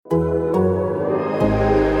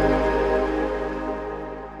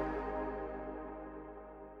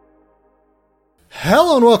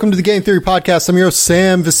Hello and welcome to the Game Theory Podcast. I'm your host,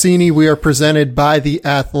 Sam Vicini. We are presented by The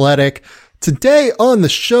Athletic. Today on the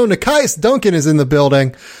show, Nekias Duncan is in the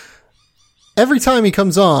building. Every time he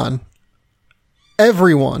comes on,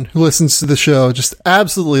 everyone who listens to the show just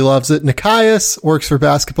absolutely loves it. Nekias works for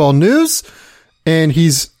Basketball News, and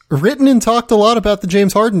he's written and talked a lot about the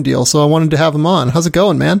James Harden deal, so I wanted to have him on. How's it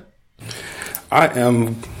going, man? I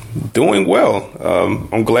am doing well.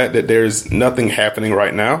 I'm glad that there's nothing happening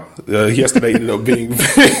right now. Yesterday ended up being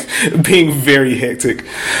being very hectic,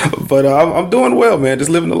 but I'm doing well, man. Just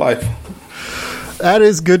living the life. That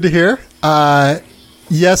is good to hear.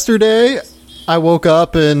 Yesterday, I woke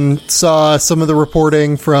up and saw some of the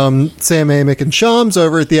reporting from Sam Amick and Shams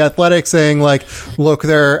over at The Athletic saying, like, look,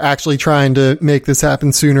 they're actually trying to make this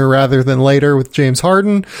happen sooner rather than later with James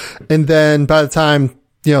Harden. And then by the time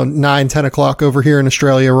 9, 10 o'clock over here in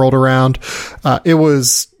Australia rolled around, it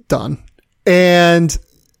was done. And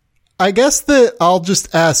I guess that I'll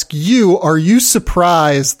just ask you, are you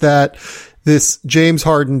surprised that this James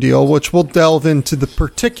Harden deal, which we'll delve into the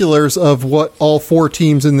particulars of what all four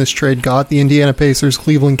teams in this trade got, the Indiana Pacers,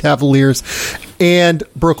 Cleveland Cavaliers, and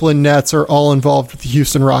Brooklyn Nets are all involved with the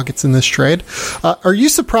Houston Rockets in this trade. Are you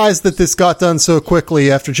surprised that this got done so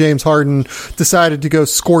quickly after James Harden decided to go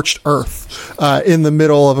scorched earth in the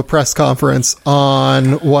middle of a press conference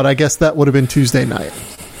on what I guess that would have been Tuesday night?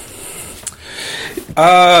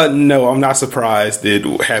 No, I'm not surprised it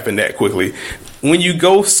happened that quickly. When you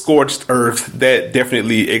go scorched earth, that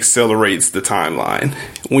definitely accelerates the timeline.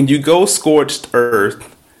 When you go scorched earth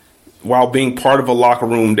while being part of a locker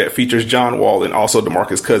room that features John Wall and also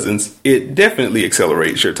DeMarcus Cousins, it definitely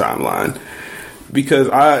accelerates your timeline. Because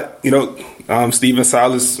Stephen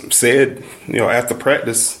Silas said, after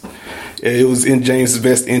practice, it was in James'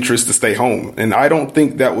 best interest to stay home. And I don't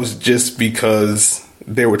think that was just because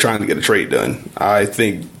they were trying to get a trade done. I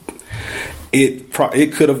think it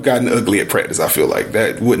could have gotten ugly at practice. I feel like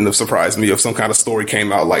that wouldn't have surprised me if some kind of story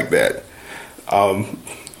came out like that.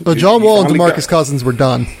 But John Wall and DeMarcus Cousins were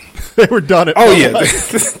done. They were done at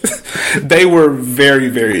They were very,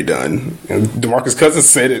 very done. And DeMarcus Cousins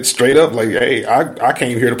said it straight up, like, hey, I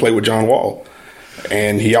came here to play with John Wall.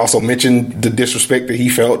 And he also mentioned the disrespect that he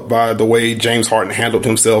felt by the way James Harden handled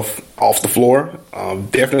himself off the floor,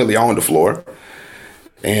 definitely on the floor.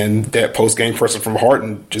 And that post-game presser from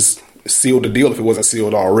Harden just sealed the deal if it wasn't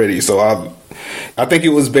sealed already. So I think it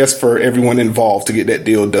was best for everyone involved to get that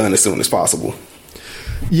deal done as soon as possible.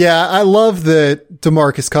 Yeah, I love that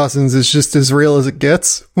DeMarcus Cousins is just as real as it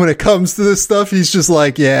gets when it comes to this stuff. He's just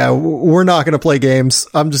like, yeah, we're not going to play games.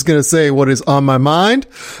 I'm just going to say what is on my mind,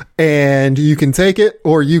 and you can take it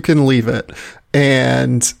or you can leave it.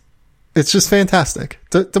 And it's just fantastic.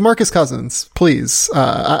 DeMarcus Cousins, please.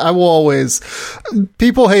 I will always,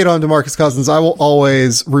 people hate on DeMarcus Cousins. I will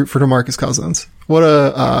always root for DeMarcus Cousins.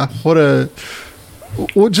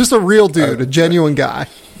 Just a real dude, a genuine guy.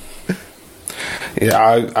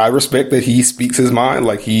 Yeah, I respect that he speaks his mind.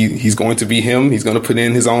 Like he's going to be him. He's going to put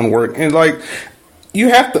in his own work. And you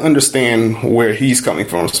have to understand where he's coming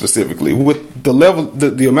from specifically with the level,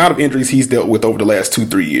 the amount of injuries he's dealt with over the last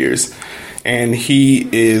 2-3 years. And he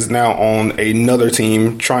is now on another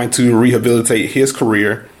team trying to rehabilitate his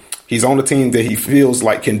career. He's on a team that he feels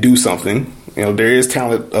like can do something. There is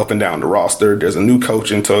talent up and down the roster. There's a new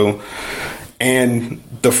coach in tow. And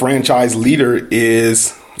the franchise leader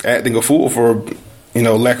is acting a fool, for,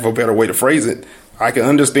 lack of a better way to phrase it. I can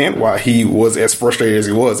understand why he was as frustrated as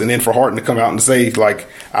he was. And then for Harden to come out and say, like,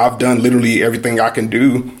 I've done literally everything I can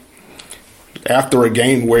do after a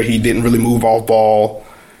game where he didn't really move off ball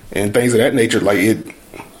and things of that nature, like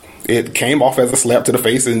it came off as a slap to the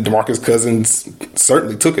face, and DeMarcus Cousins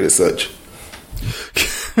certainly took it as such.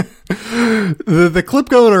 The clip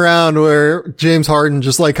going around where James Harden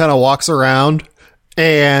just kind of walks around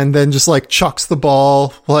and then just chucks the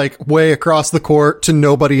ball way across the court to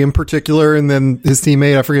nobody in particular, and then his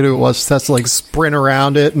teammate, I forget who it was, just has to sprint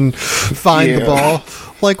around it and find the ball.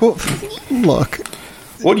 Look,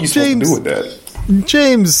 what are you supposed to do with that?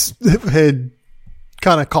 James had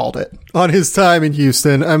kind of called it on his time in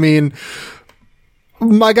Houston. I mean,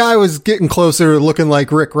 my guy was getting closer to looking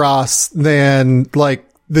like Rick Ross than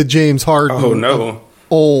the James Harden. Oh no,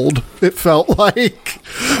 old. It felt like.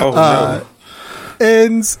 Oh no.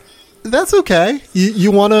 And that's okay. You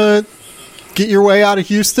want to get your way out of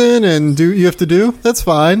Houston and do what you have to do. That's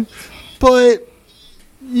fine. But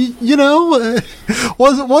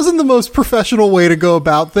wasn't the most professional way to go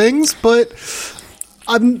about things, but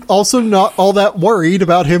I'm also not all that worried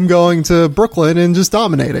about him going to Brooklyn and just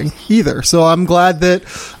dominating either. So I'm glad that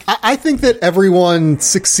I think that everyone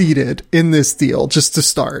succeeded in this deal, just to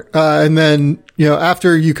start. And then,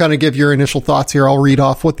 after you kind of give your initial thoughts here, I'll read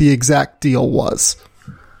off what the exact deal was.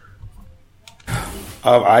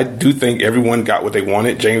 I do think everyone got what they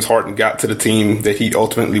wanted. James Harden got to the team that he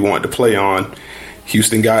ultimately wanted to play on.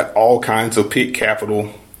 Houston got all kinds of pick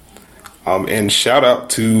capital. And shout out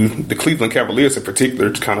to the Cleveland Cavaliers in particular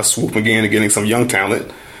to kind of swooping in and getting some young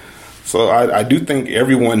talent. So I do think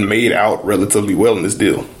everyone made out relatively well in this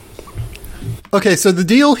deal. Okay, so the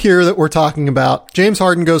deal here that we're talking about, James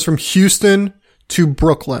Harden goes from Houston to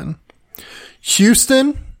Brooklyn.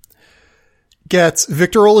 Houston gets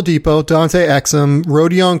Victor Oladipo, Dante Exum,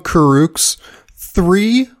 Rodion Kurucs,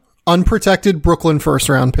 3 unprotected Brooklyn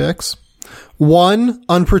first-round picks, 1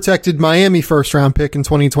 unprotected Miami first-round pick in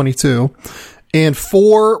 2022, and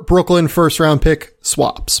 4 Brooklyn first-round pick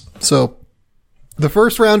swaps. So the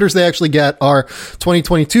first rounders they actually get are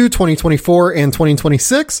 2022, 2024, and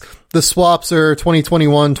 2026. The swaps are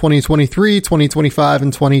 2021, 2023, 2025,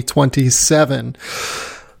 and 2027.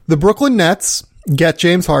 The Brooklyn Nets get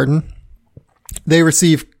James Harden. They have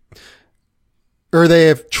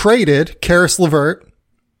traded Karis LeVert,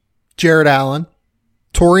 Jared Allen,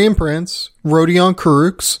 Taurean Prince, Rodion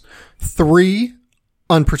Kurucs, 3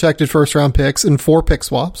 unprotected first round picks and 4 pick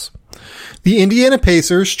swaps. The Indiana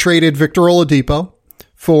Pacers traded Victor Oladipo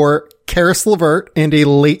for Karis LeVert and a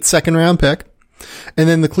late second round pick. And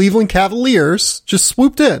then the Cleveland Cavaliers just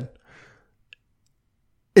swooped in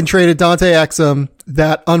and traded Dante Exum,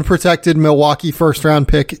 that unprotected Milwaukee first round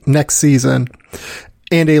pick next season,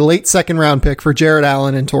 and a late second round pick for Jared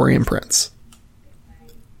Allen and Taurean Prince.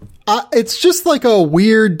 It's just like a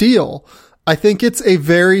weird deal. I think it's a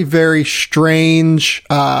very, very strange,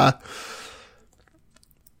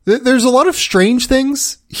 there's a lot of strange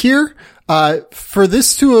things here. For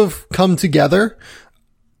this to have come together,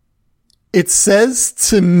 it says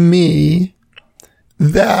to me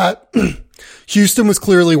that Houston was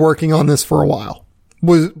clearly working on this for a while.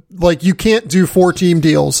 Was like, you can't do 4-team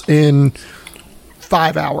deals in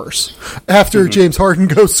 5 hours after James Harden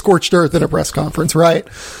goes scorched earth at a press conference, right?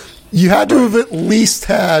 You had to have at least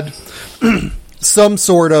had some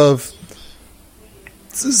sort of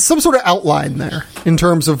outline there in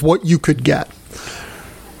terms of what you could get.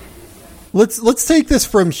 Let's take this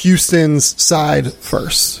from Houston's side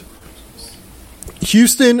first.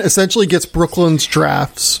 Houston essentially gets Brooklyn's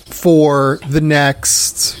drafts for the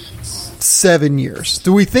next 7 years.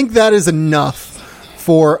 Do we think that is enough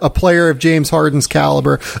for a player of James Harden's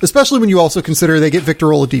caliber, especially when you also consider they get Victor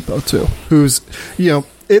Oladipo too, who's,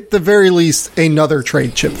 at the very least, another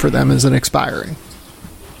trade chip for them isn't expiring?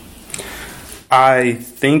 I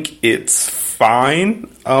think it's fine.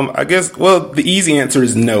 I guess, the easy answer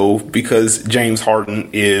is no, because James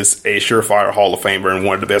Harden is a surefire Hall of Famer and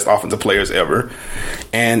one of the best offensive players ever.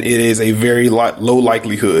 And it is a very low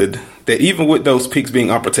likelihood that even with those picks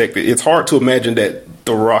being unprotected, it's hard to imagine that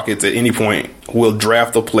the Rockets at any point will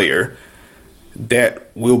draft a player that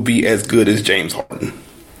will be as good as James Harden.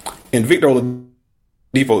 And Victor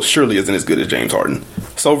Oladipo surely isn't as good as James Harden.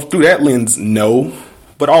 So through that lens, no.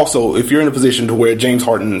 But also, if you're in a position to where James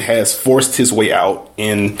Harden has forced his way out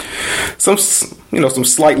in some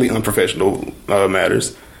slightly unprofessional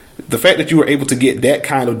matters, the fact that you were able to get that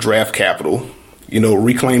kind of draft capital,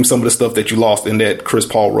 reclaim some of the stuff that you lost in that Chris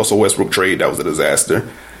Paul, Russell Westbrook trade, that was a disaster.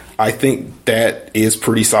 I think that is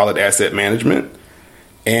pretty solid asset management.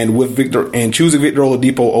 And choosing Victor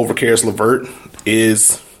Oladipo over Karis LeVert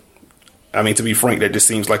is, to be frank, that just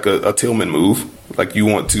seems like a Tillman move. Like you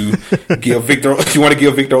want to give Victor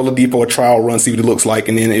Oladipo a trial run, see what it looks like,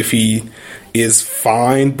 and then if he is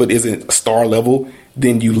fine but isn't star level,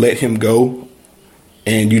 then you let him go,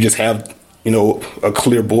 and you just have a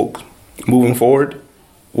clear book moving forward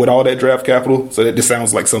with all that draft capital. So that just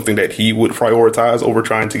sounds like something that he would prioritize over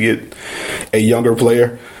trying to get a younger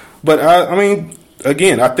player. But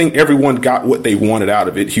again, I think everyone got what they wanted out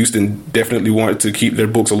of it. Houston definitely wanted to keep their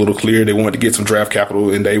books a little clear. They wanted to get some draft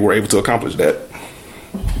capital, and they were able to accomplish that.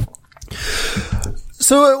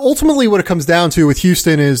 So ultimately what it comes down to with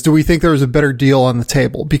Houston is, do we think there was a better deal on the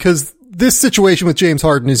table? Because this situation with James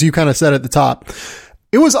Harden, as you kind of said at the top,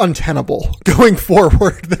 it was untenable going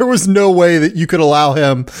forward. There was no way that you could allow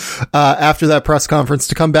him, after that press conference,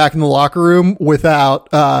 to come back in the locker room without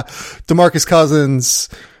DeMarcus Cousins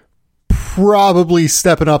probably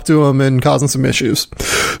stepping up to him and causing some issues.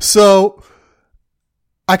 So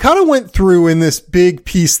I kind of went through in this big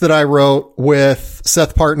piece that I wrote with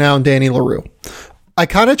Seth Partnow and Danny LaRue. I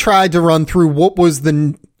kind of tried to run through what was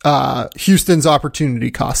the Houston's opportunity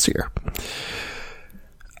cost here.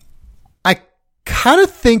 I kind of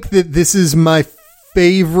think that this is my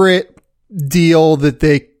favorite deal that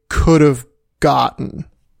they could have gotten.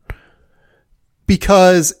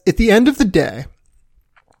 Because at the end of the day,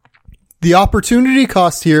 the opportunity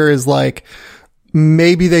cost here is like,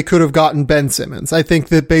 maybe they could have gotten Ben Simmons. I think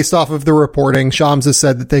that based off of the reporting, Shams has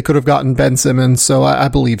said that they could have gotten Ben Simmons, so I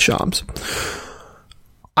believe Shams.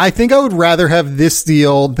 I think I would rather have this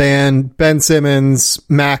deal than Ben Simmons,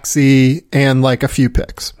 Maxey, and like a few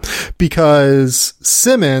picks. Because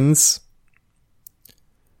Simmons,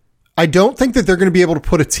 I don't think that they're going to be able to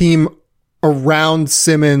put a team around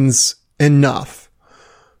Simmons enough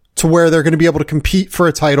to where they're going to be able to compete for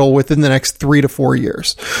a title within the next 3 to 4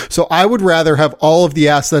 years. So I would rather have all of the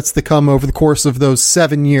assets that come over the course of those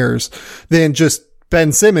 7 years than just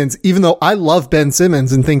Ben Simmons, even though I love Ben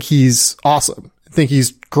Simmons and think he's awesome. I think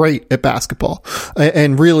he's great at basketball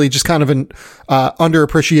and really just kind of an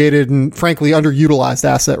underappreciated and frankly underutilized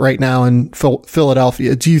asset right now in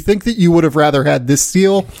Philadelphia. Do you think that you would have rather had this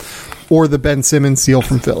deal or the Ben Simmons deal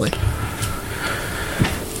from Philly?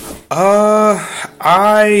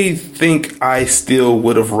 I think I still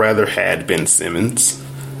would have rather had Ben Simmons.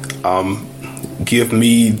 Give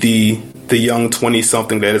me the young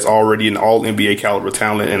 20-something that is already an all-NBA caliber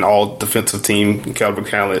talent and all defensive team caliber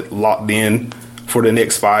talent locked in for the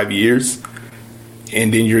next 5 years.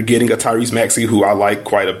 And then you're getting a Tyrese Maxey, who I like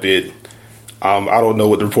quite a bit. I don't know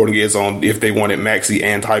what the reporting is on if they wanted Maxey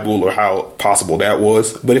and Thybulle or how possible that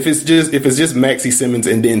was. But if it's just Maxey, Simmons,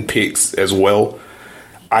 and then picks as well,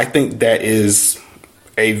 I think that is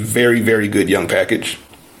a very, very good young package.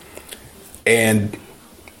 And,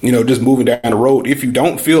 just moving down the road, if you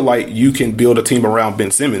don't feel like you can build a team around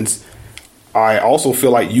Ben Simmons, I also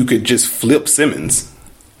feel like you could just flip Simmons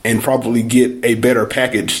and probably get a better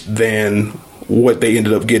package than what they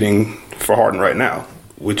ended up getting for Harden right now,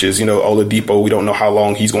 which is, Oladipo. We don't know how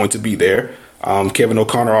long he's going to be there. Kevin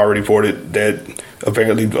O'Connor already reported that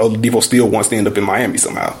apparently Oladipo still wants to end up in Miami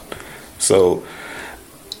somehow. So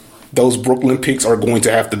those Brooklyn picks are going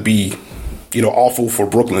to have to be, awful for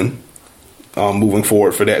Brooklyn moving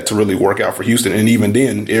forward for that to really work out for Houston. And even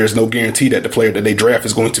then, there's no guarantee that the player that they draft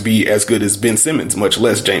is going to be as good as Ben Simmons, much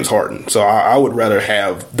less James Harden. So I would rather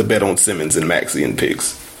have the bet on Simmons and Maxey and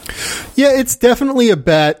picks. Yeah, it's definitely a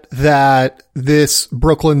bet that this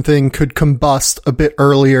Brooklyn thing could combust a bit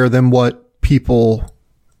earlier than what people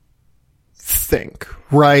think,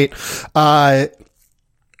 right?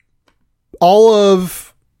 All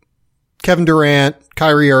of Kevin Durant,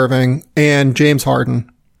 Kyrie Irving, and James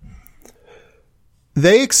Harden,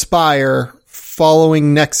 they expire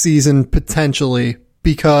following next season potentially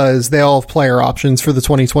because they all have player options for the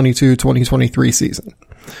 2022-2023 season.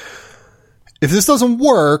 If this doesn't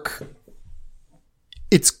work,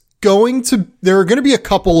 there are going to be a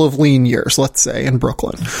couple of lean years, let's say, in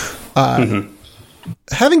Brooklyn.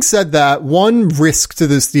 Having said that, one risk to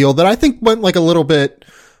this deal that I think went like a little bit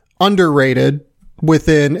underrated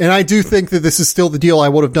and I do think that this is still the deal I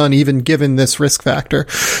would have done even given this risk factor.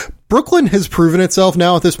 Brooklyn has proven itself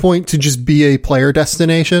now at this point to just be a player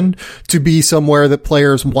destination, to be somewhere that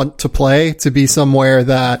players want to play, to be somewhere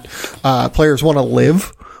that players want to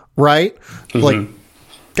live, right? Like,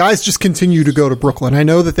 guys just continue to go to Brooklyn. I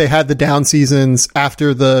know that they had the down seasons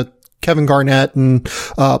after the Kevin Garnett and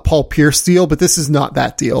Paul Pierce deal, but this is not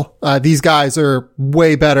that deal. These guys are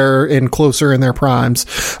way better and closer in their primes,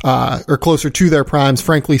 or closer to their primes,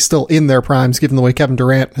 frankly, still in their primes, given the way Kevin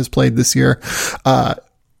Durant has played this year,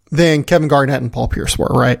 than Kevin Garnett and Paul Pierce were,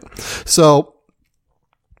 right? So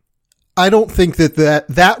I don't think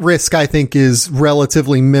that risk, I think, is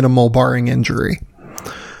relatively minimal barring injury.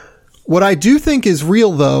 What I do think is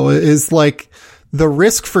real, though, is like the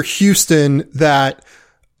risk for Houston that,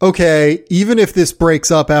 okay, even if this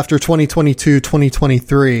breaks up after 2022,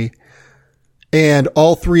 2023, and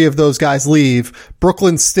all three of those guys leave,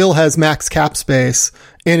 Brooklyn still has max cap space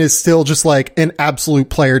and is still just like an absolute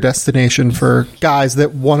player destination for guys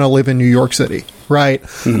that want to live in New York City, right?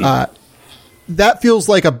 That feels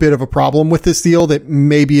like a bit of a problem with this deal that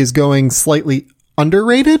maybe is going slightly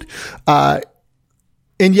underrated.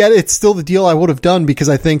 And yet it's still the deal I would have done because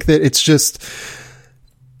I think that it's just,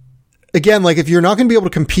 again, like if you're not going to be able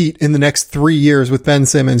to compete in the next 3 years with Ben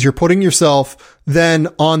Simmons, you're putting yourself then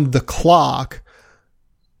on the clock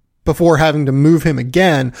before having to move him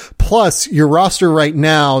again. Plus your roster right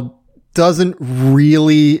now doesn't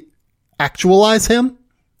really actualize him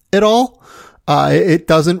at all. It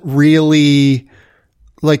doesn't really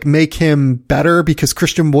like make him better because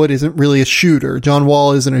Christian Wood isn't really a shooter. John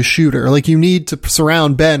Wall isn't a shooter. Like you need to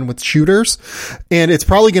surround Ben with shooters, and it's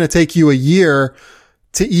probably going to take you a year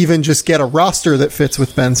to even just get a roster that fits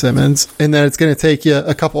with Ben Simmons. And then it's going to take you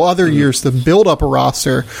a couple other years to build up a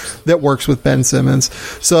roster that works with Ben Simmons.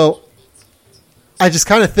 So I just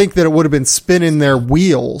kind of think that it would have been spinning their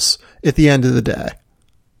wheels at the end of the day.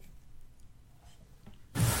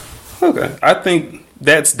 Okay. I think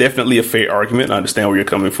that's definitely a fair argument. I understand where you're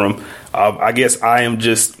coming from. I guess I am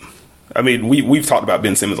just, I mean, we've talked about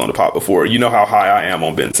Ben Simmons on the pod before. You know how high I am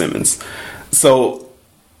on Ben Simmons. So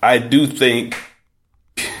I do think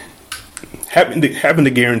having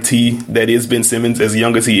to guarantee that is Ben Simmons, as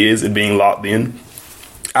young as he is and being locked in,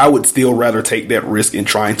 I would still rather take that risk in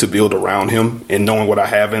trying to build around him and knowing what I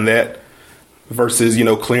have in that versus,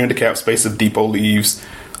 clearing the cap space if Depot leaves,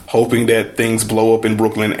 hoping that things blow up in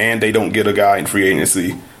Brooklyn and they don't get a guy in free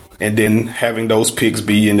agency, and then having those picks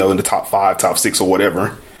be, in the top 5, top 6 or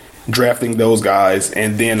whatever, drafting those guys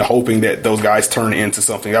and then hoping that those guys turn into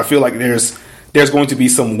something. I feel like there's going to be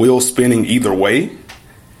some wheel spinning either way.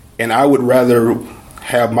 And I would rather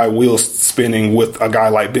have my wheels spinning with a guy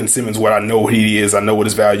like Ben Simmons, what I know he is, I know what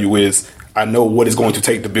his value is, I know what it's going to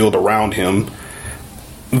take to build around him,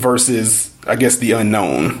 versus, I guess, the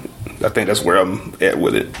unknown. I think that's where I'm at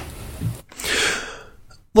with it.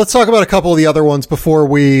 Let's talk about a couple of the other ones before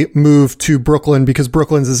we move to Brooklyn, because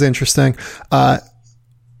Brooklyn's is interesting.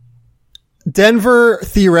 Denver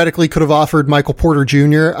theoretically could have offered Michael Porter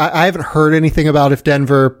Jr. I haven't heard anything about if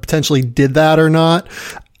Denver potentially did that or not.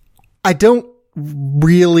 I don't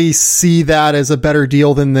really see that as a better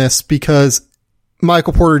deal than this, because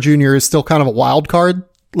Michael Porter Jr. is still kind of a wild card.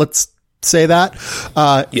 Let's say that.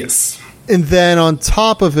 Yes. And then on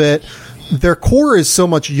top of it, their core is so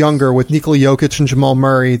much younger with Nikola Jokic and Jamal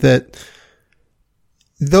Murray that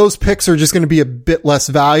those picks are just going to be a bit less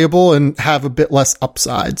valuable and have a bit less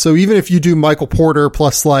upside. So even if you do Michael Porter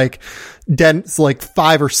plus like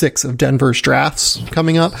 5 or 6 of Denver's drafts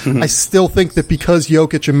coming up, I still think that because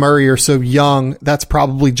Jokic and Murray are so young, that's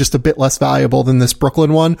probably just a bit less valuable than this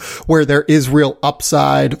Brooklyn one, where there is real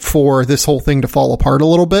upside for this whole thing to fall apart a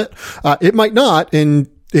little bit. It might not, and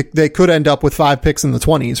they could end up with 5 picks in the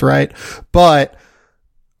 20s, right? But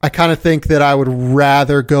I kind of think that I would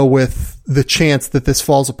rather go with the chance that this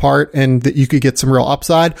falls apart and that you could get some real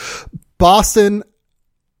upside. Boston,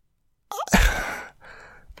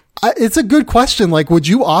 it's a good question. Like, would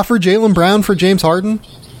you offer Jaylen Brown for James Harden?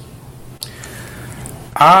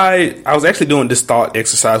 I was actually doing this thought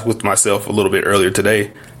exercise with myself a little bit earlier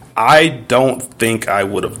today. I don't think I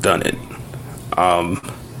would have done it.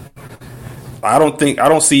 I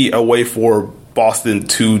don't see a way for Boston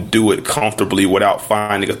to do it comfortably without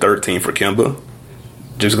finding a third team for Kemba.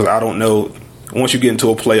 Just because I don't know, once you get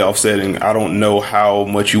into a playoff setting, I don't know how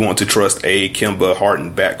much you want to trust a Kemba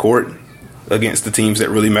Harden backcourt against the teams that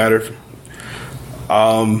really matter.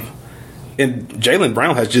 And Jaylen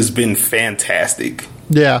Brown has just been fantastic.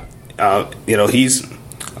 Yeah. He's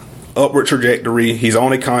upward trajectory. He's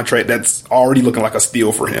on a contract that's already looking like a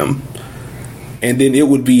steal for him. And then it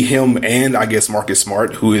would be him and, I guess, Marcus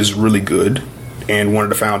Smart, who is really good and one of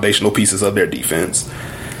the foundational pieces of their defense.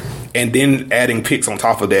 And then adding picks on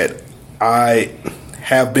top of that. I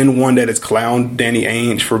have been one that has clowned Danny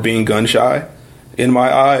Ainge for being gun shy in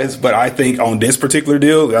my eyes, but I think on this particular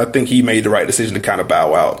deal, I think he made the right decision to kind of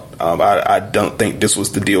bow out. I don't think this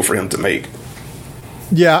was the deal for him to make.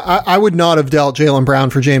 Yeah, I would not have dealt Jaylen Brown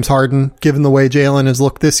for James Harden, given the way Jaylen has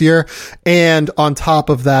looked this year. And on top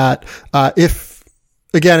of that,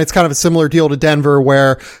 again, it's kind of a similar deal to Denver,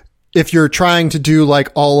 where if you're trying to do like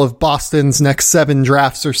all of Boston's next 7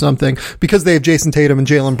 drafts or something, because they have Jason Tatum and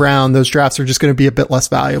Jaylen Brown, those drafts are just going to be a bit less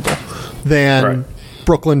valuable than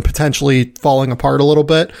Brooklyn potentially falling apart a little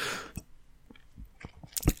bit.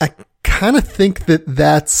 I kind of think that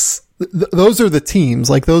those are the teams.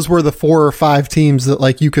 Like, those were the 4 or 5 teams that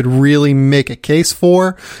like you could really make a case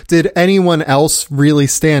for. Did anyone else really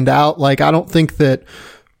stand out? Like, I don't think that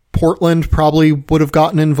Portland probably would have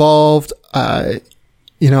gotten involved. I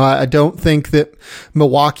don't think that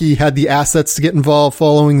Milwaukee had the assets to get involved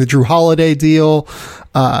following the Drew Holiday deal.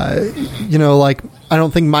 I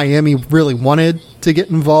don't think Miami really wanted to get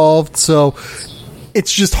involved. So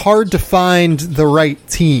it's just hard to find the right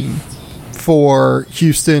team for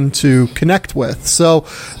Houston to connect with. So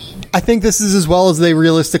I think this is as well as they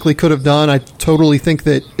realistically could have done. I totally think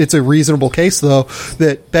that it's a reasonable case, though,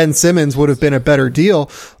 that Ben Simmons would have been a better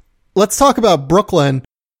deal. Let's talk about Brooklyn.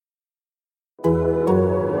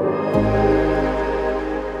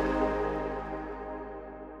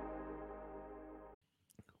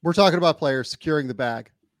 We're talking about players securing the bag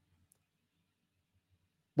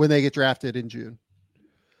when they get drafted in June.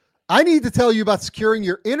 I need to tell you about securing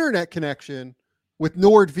your internet connection with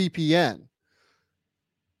NordVPN.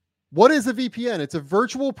 What is a VPN? It's a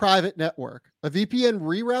virtual private network. A VPN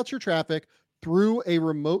reroutes your traffic through a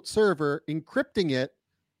remote server, encrypting it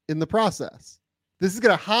in the process. This is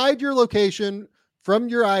going to hide your location from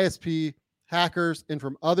your ISP, hackers, and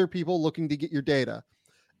from other people looking to get your data.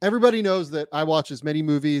 Everybody knows that I watch as many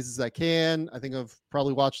movies as I can. I think I've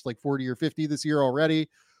probably watched like 40 or 50 this year already.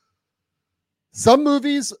 Some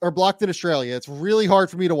movies are blocked in Australia. It's really hard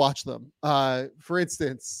for me to watch them. For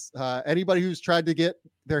instance, anybody who's tried to get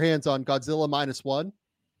their hands on Godzilla -1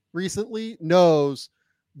 recently knows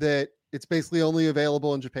that it's basically only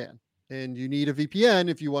available in Japan, and you need a VPN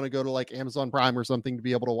if you want to go to like Amazon Prime or something to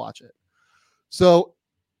be able to watch it. So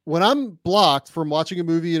when I'm blocked from watching a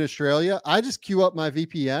movie in Australia, I just queue up my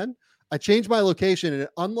VPN. I change my location and it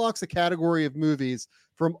unlocks a category of movies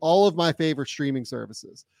from all of my favorite streaming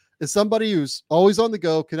services. As somebody who's always on the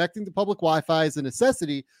go, connecting to public Wi-Fi is a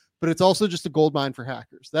necessity, but it's also just a goldmine for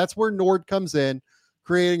hackers. That's where Nord comes in,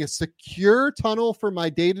 creating a secure tunnel for my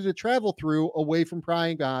data to travel through away from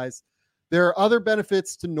prying guys. There are other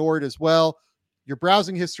benefits to Nord as well. Your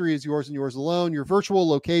browsing history is yours and yours alone. Your virtual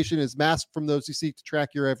location is masked from those who seek to track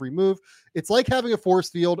your every move. It's like having a force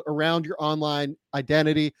field around your online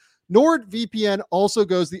identity. NordVPN also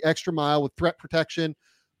goes the extra mile with threat protection.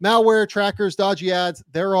 Malware, trackers, dodgy ads,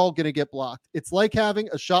 they're all going to get blocked. It's like having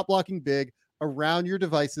a shot blocking big around your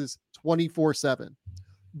devices 24/7.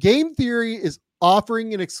 Game Theory is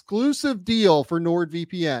offering an exclusive deal for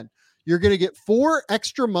NordVPN. You're going to get 4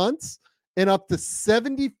 extra months and up to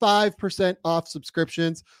 75% off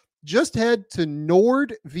subscriptions. Just head to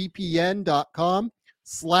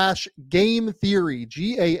nordvpn.com/Game Theory,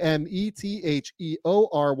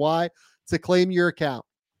 GAMETHEORY, to claim your account.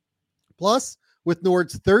 Plus, with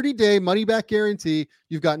Nord's 30-day money-back guarantee,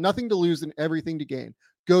 you've got nothing to lose and everything to gain.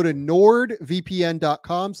 Go to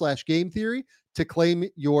nordvpn.com/Game Theory to claim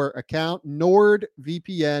your account.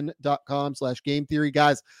 nordvpn.com/Game Theory.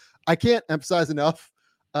 Guys, I can't emphasize enough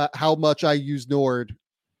how much I use Nord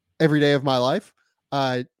every day of my life.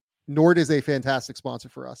 Nord is a fantastic sponsor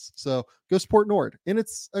for us. So go support Nord, and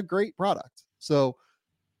it's a great product. So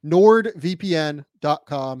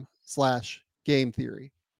nordvpn.com/Game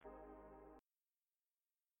Theory.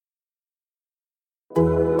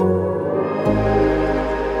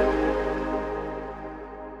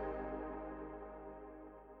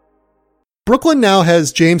 Brooklyn now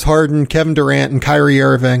has James Harden, Kevin Durant, and Kyrie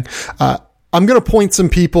Irving. I'm going to point some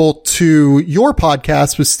people to your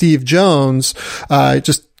podcast with Steve Jones.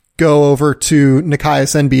 Just go over to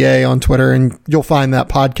Nikias NBA on Twitter and you'll find that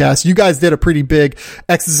podcast. You guys did a pretty big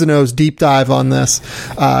X's and O's deep dive on this.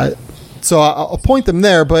 So I'll point them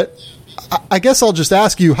there, but I guess I'll just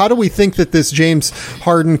ask you, how do we think that this James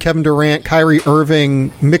Harden, Kevin Durant, Kyrie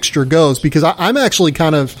Irving mixture goes? Because I'm actually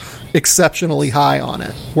kind of exceptionally high on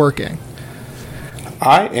it working.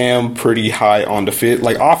 I am pretty high on the fit.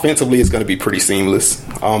 Like, offensively, it's going to be pretty seamless.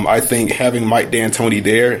 I think having Mike D'Antoni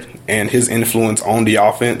there and his influence on the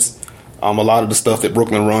offense, a lot of the stuff that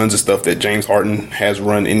Brooklyn runs is stuff that James Harden has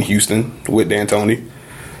run in Houston with D'Antoni.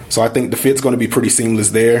 So I think the fit's going to be pretty seamless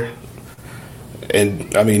there.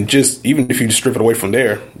 And, I mean, just even if you just strip it away from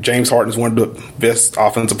there, James Harden is one of the best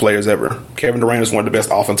offensive players ever. Kevin Durant is one of the best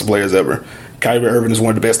offensive players ever. Kyrie Irving is one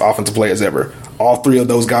of the best offensive players ever. All three of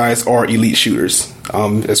those guys are elite shooters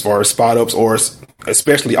as far as spot ups or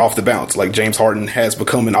especially off the bounce. Like, James Harden has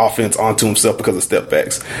become an offense onto himself because of step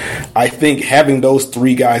backs. I think having those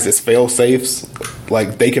three guys as fail safes,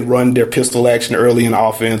 like they can run their pistol action early in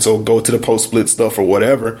offense or go to the post split stuff or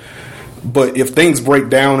whatever. But if things break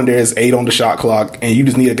down and there's 8 on the shot clock and you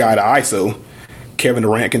just need a guy to ISO, Kevin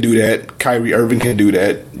Durant can do that. Kyrie Irving can do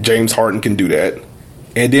that. James Harden can do that.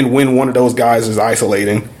 And then when one of those guys is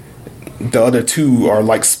isolating, the other two are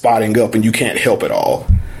like spotting up and you can't help at all.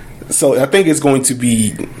 So I think it's going to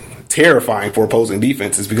be terrifying for opposing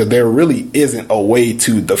defenses because there really isn't a way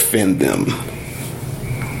to defend them.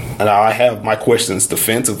 And I have my questions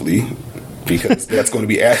defensively, because that's going to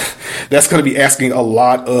be asking a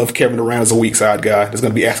lot of Kevin Durant as a weak side guy. It's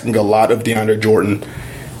going to be asking a lot of DeAndre Jordan.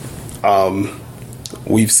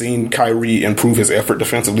 We've seen Kyrie improve his effort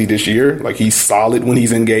defensively this year. Like, he's solid when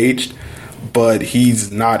he's engaged, but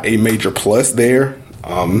he's not a major plus there.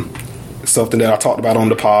 Something that I talked about on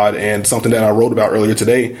the pod and something that I wrote about earlier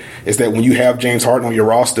today is that when you have James Harden on your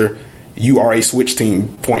roster, you are a switch team,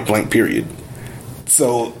 point blank, period.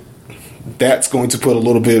 So that's going to put a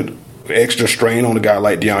little bit extra strain on a guy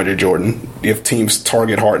like DeAndre Jordan if teams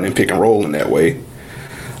target Harden and pick and roll in that way.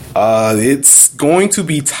 It's going to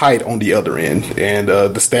be tight on the other end, and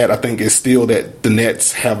the stat I think is still that the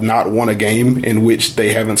Nets have not won a game in which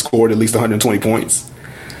they haven't scored at least 120 points.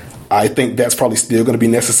 I think that's probably still going to be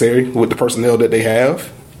necessary with the personnel that they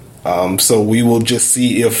have. So we will just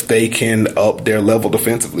see if they can up their level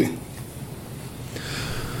defensively.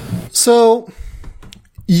 So,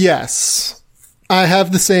 yes, I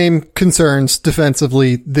have the same concerns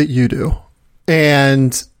defensively that you do.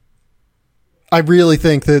 And I really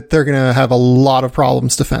think that they're going to have a lot of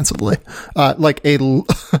problems defensively. A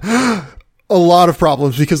lot of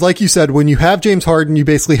problems, because like you said, when you have James Harden, you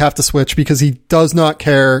basically have to switch because he does not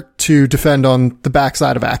care to defend on the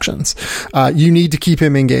backside of actions. You need to keep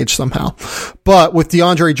him engaged somehow. But with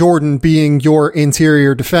DeAndre Jordan being your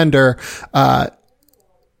interior defender,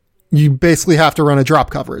 you basically have to run a drop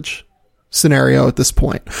coverage scenario at this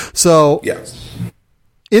point. So yes,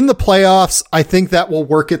 in the playoffs, I think that will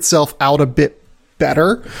work itself out a bit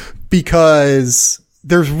better because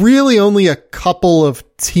there's really only a couple of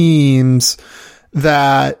teams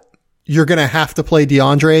that you're going to have to play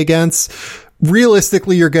DeAndre against.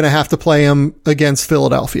 Realistically, you're going to have to play him against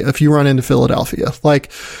Philadelphia if you run into Philadelphia.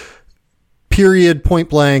 Like, period, point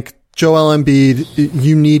blank, Joel Embiid,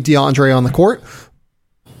 you need DeAndre on the court.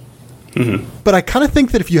 Mm-hmm. But I kind of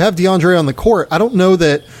think that if you have DeAndre on the court, I don't know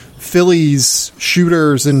that Philly's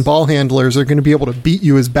shooters and ball handlers are going to be able to beat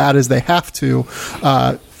you as bad as they have to,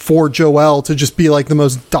 for Joel to just be like the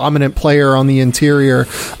most dominant player on the interior,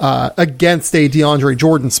 against a DeAndre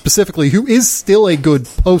Jordan specifically, who is still a good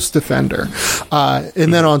post defender.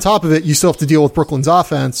 And then on top of it, you still have to deal with Brooklyn's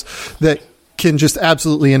offense that can just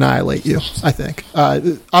absolutely annihilate you, I think.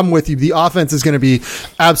 I'm with you. The offense is going to be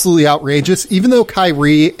absolutely outrageous. Even though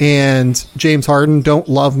Kyrie and James Harden don't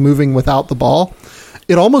love moving without the ball,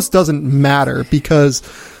 it almost doesn't matter because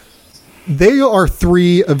they are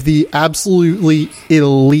three of the absolutely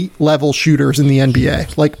elite level shooters in the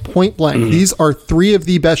NBA. Like, point blank. Mm-hmm. These are three of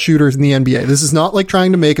the best shooters in the NBA. This is not like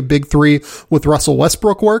trying to make a big three with Russell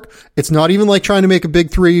Westbrook work. It's not even like trying to make a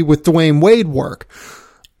big three with Dwayne Wade work.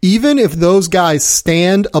 Even if those guys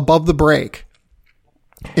stand above the break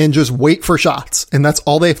and just wait for shots, and that's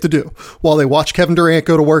all they have to do while they watch Kevin Durant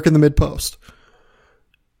go to work in the mid post,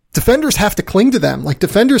 defenders have to cling to them. Like,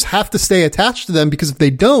 defenders have to stay attached to them because if they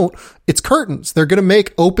don't, it's curtains. They're going to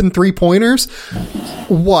make open 3-pointers.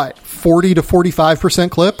 40 to 45%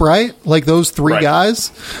 clip, right? Like those three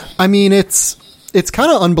guys. I mean, it's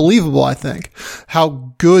kind of unbelievable, I think,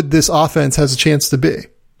 how good this offense has a chance to be.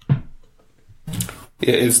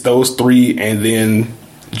 Yeah, it's those three, and then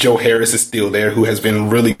Joe Harris is still there, who has been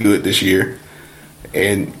really good this year.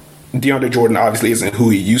 And DeAndre Jordan obviously isn't who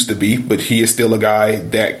he used to be, but he is still a guy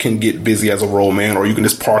that can get busy as a roll man, or you can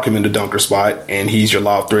just park him in the dunker spot, and he's your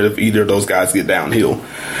lob threat if either of those guys get downhill.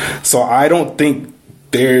 So I don't think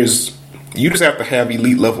you just have to have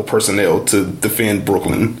elite level personnel to defend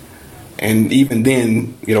Brooklyn. And even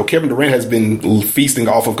then, Kevin Durant has been feasting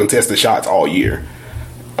off of contested shots all year.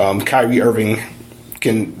 Kyrie Irving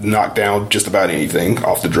can knock down just about anything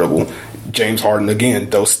off the dribble. James Harden, again,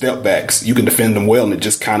 those step backs, you can defend them well, and it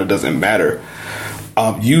just kind of doesn't matter.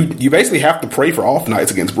 You basically have to pray for off nights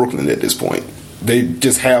against Brooklyn at this point. They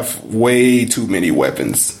just have way too many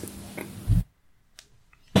weapons.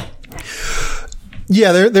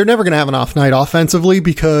 Yeah, they're never going to have an off night offensively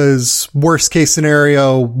because worst case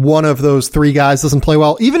scenario, one of those three guys doesn't play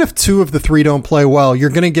well. Even if two of the three don't play well, you're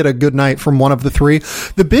going to get a good night from one of the three.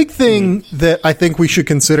 The big thing that I think we should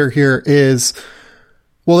consider here is,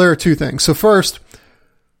 well, there are two things. So first,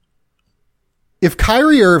 if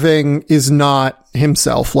Kyrie Irving is not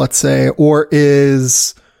himself, let's say, or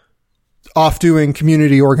is off doing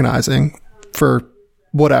community organizing for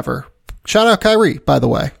whatever. Shout out Kyrie, by the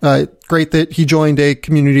way. Great that he joined a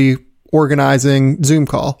community organizing Zoom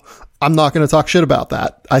call. I'm not going to talk shit about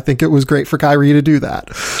that. I think it was great for Kyrie to do that.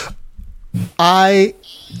 I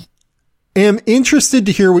am interested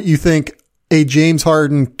to hear what you think a James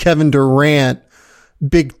Harden, Kevin Durant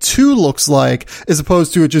big two looks like, as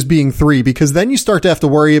opposed to it just being three, because then you start to have to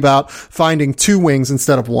worry about finding two wings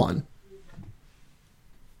instead of one.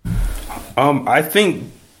 I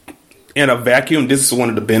think in a vacuum, this is one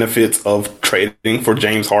of the benefits of trading for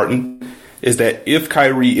James Harden, is that if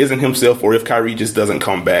Kyrie isn't himself, or if Kyrie just doesn't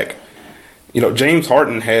come back, James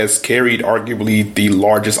Harden has carried arguably the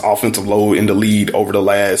largest offensive load in the league over the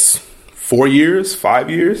last 5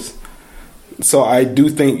 years. So I do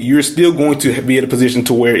think you're still going to be in a position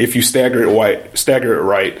to where if you stagger it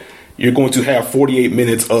right, you're going to have 48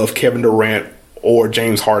 minutes of Kevin Durant or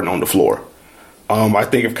James Harden on the floor. I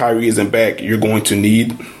think if Kyrie isn't back, you're going to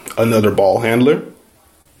need another ball handler.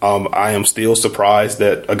 I am still surprised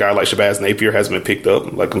that a guy like Shabazz Napier hasn't been picked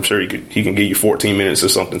up. Like, I'm sure he can give you 14 minutes or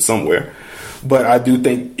something somewhere. But I do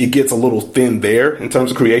think it gets a little thin there in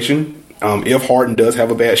terms of creation. If Harden does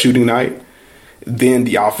have a bad shooting night, then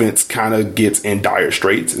the offense kind of gets in dire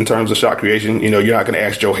straits in terms of shot creation. You're not going to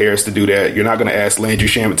ask Joe Harris to do that. You're not going to ask Landry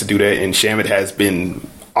Shamet to do that. And Shamet has been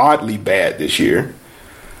oddly bad this year.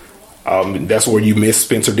 That's where you miss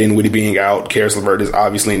Spencer Dinwiddie being out. Karis LeVert is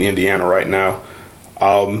obviously in Indiana right now.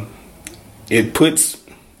 It puts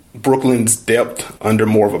Brooklyn's depth under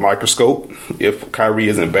more of a microscope if Kyrie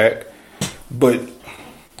isn't back. But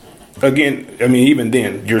again, I mean, even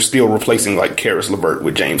then, you're still replacing like Karis LeVert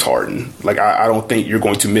with James Harden. Like, I don't think you're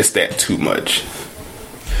going to miss that too much.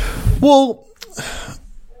 Well,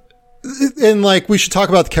 and like, we should talk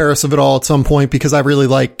about the Karis of it all at some point, because I really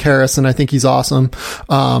like Karis and I think he's awesome.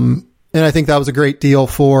 And I think that was a great deal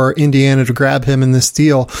for Indiana to grab him in this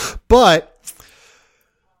deal. But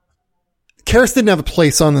Karis didn't have a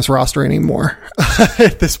place on this roster anymore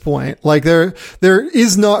at this point. Like, there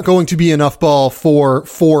is not going to be enough ball for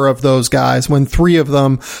 4 of those guys when 3 of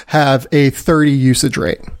them have a 30 usage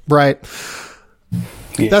rate, right?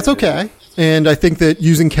 Yeah. That's okay. And I think that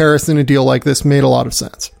using Karis in a deal like this made a lot of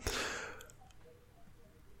sense.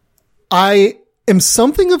 I am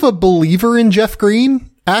something of a believer in Jeff Green,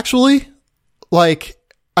 actually. Like,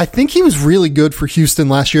 I think he was really good for Houston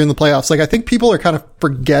last year in the playoffs. Like, I think people are kind of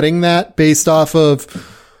forgetting that based off of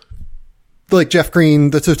like Jeff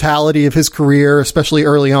Green, the totality of his career, especially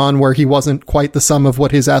early on where he wasn't quite the sum of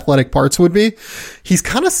what his athletic parts would be. He's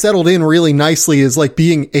kind of settled in really nicely as like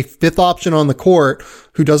being a 5th option on the court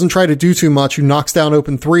who doesn't try to do too much, who knocks down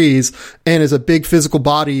open threes and is a big physical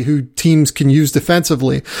body who teams can use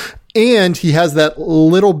defensively. And he has that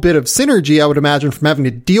little bit of synergy, I would imagine, from having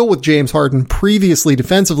to deal with James Harden previously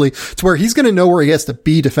defensively, to where he's going to know where he has to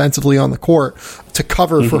be defensively on the court to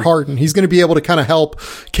cover for Harden. He's going to be able to kind of help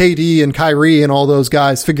KD and Kyrie and all those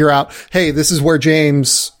guys figure out, hey, this is where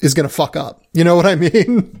James is going to fuck up. You know what I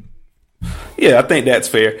mean? Yeah, I think that's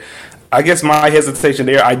fair. I guess my hesitation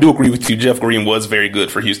there, I do agree with you. Jeff Green was very good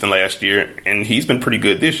for Houston last year, and he's been pretty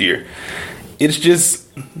good this year. It's just,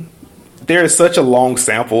 there is such a long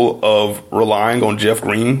sample of relying on Jeff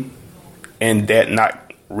Green and that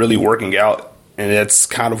not really working out. And that's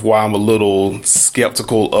kind of why I'm a little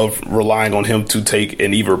skeptical of relying on him to take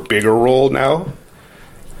an even bigger role now.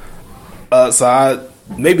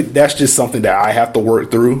 Maybe that's just something that I have to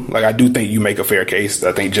work through. Like, I do think you make a fair case.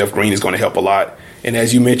 I think Jeff Green is going to help a lot. And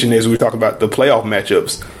as you mentioned, as we talk about the playoff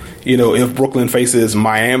matchups, you know, if Brooklyn faces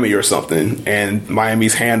Miami or something and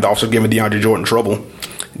Miami's handoffs are giving DeAndre Jordan trouble,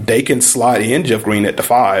 they can slide in Jeff Green at the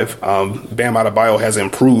 5. Bam Adebayo has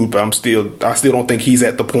improved, but I still don't think he's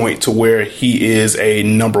at the point to where he is a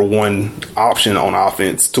number 1 option on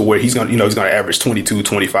offense, to where he's going to average 22,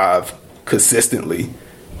 25 consistently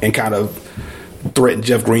and kind of threaten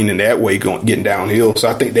Jeff Green in that way, getting downhill. So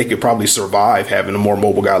I think they could probably survive having a more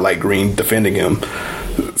mobile guy like Green defending him.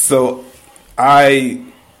 So I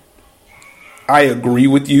agree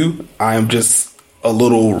with you. I am just a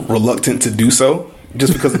little reluctant to do so,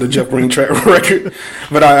 just because of the Jeff Green track record.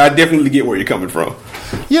 But I definitely get where you're coming from.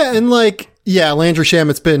 Yeah, and Landry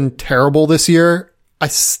Shamet's been terrible this year. I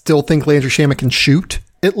still think Landry Shamet can shoot,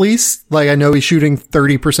 at least. Like, I know he's shooting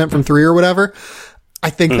 30% from 3 or whatever. I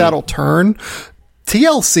think that'll turn.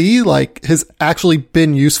 TLC, has actually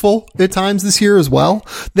been useful at times this year as well.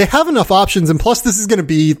 They have enough options, and plus this is going to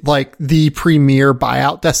be, the premier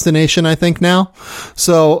buyout destination, I think, now.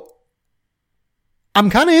 So I'm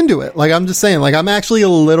kind of into it. I'm just saying, I'm actually a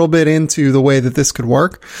little bit into the way that this could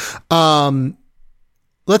work.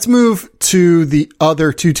 Let's move to the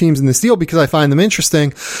other 2 teams in this deal because I find them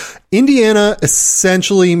interesting. Indiana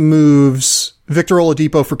essentially moves Victor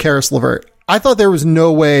Oladipo for Karis LeVert. I thought there was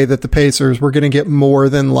no way that the Pacers were going to get more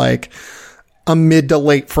than a mid to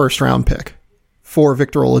late first round pick for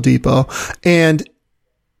Victor Oladipo. And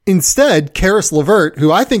instead, Karis LeVert,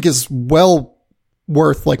 who I think is well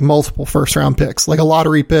worth multiple first round picks, a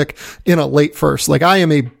lottery pick in a late first. I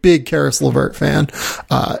am a big Karis LeVert fan.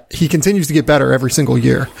 He continues to get better every single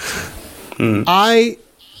year.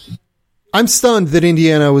 I'm stunned that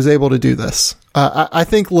Indiana was able to do this. I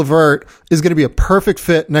think LeVert is going to be a perfect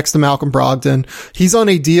fit next to Malcolm Brogdon. He's on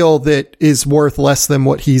a deal that is worth less than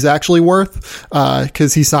what he's actually worth,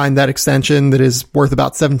 because he signed that extension that is worth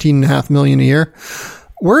about $17.5 million a year.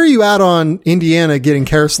 Where are you at on Indiana getting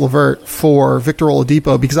Karis LeVert for Victor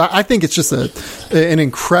Oladipo? Because I think it's just an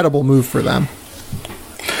incredible move for them.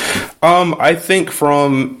 I think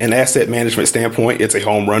from an asset management standpoint, it's a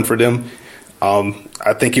home run for them.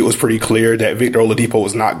 I think it was pretty clear that Victor Oladipo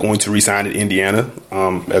was not going to re-sign at Indiana.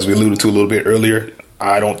 As we alluded to a little bit earlier,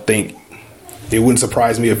 I don't think it wouldn't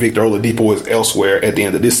surprise me if Victor Oladipo was elsewhere at the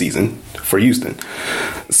end of this season for Houston.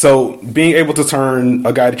 So being able to turn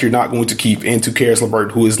a guy that you're not going to keep into Karis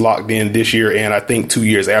LeVert, who is locked in this year and I think 2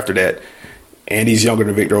 years after that, and he's younger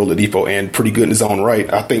than Victor Oladipo and pretty good in his own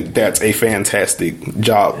right, I think that's a fantastic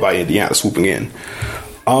job by Indiana swooping in.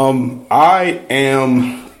 I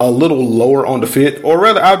am a little lower on the fit, or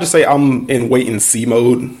rather, I'll just say I'm in wait and see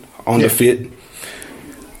mode on the fit.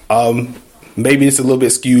 Maybe it's a little bit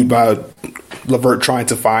skewed by LeVert trying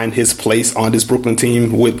to find his place on this Brooklyn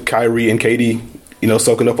team with Kyrie and KD,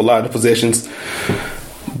 soaking up a lot of the possessions.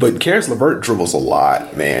 But Karis LeVert dribbles a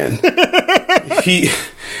lot, man.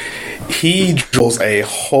 he dribbles a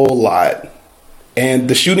whole lot. And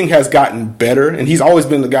the shooting has gotten better, and he's always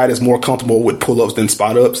been the guy that's more comfortable with pull-ups than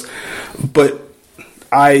spot-ups. But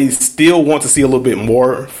I still want to see a little bit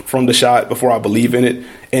more from the shot before I believe in it.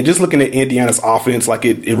 And just looking at Indiana's offense, like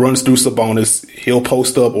it runs through Sabonis, he'll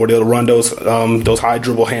post up or they'll run those high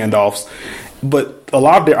dribble handoffs. But a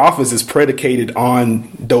lot of their offense is predicated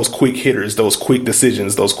on those quick hitters, those quick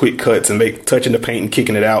decisions, those quick cuts, and touching the paint and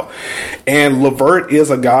kicking it out. And LeVert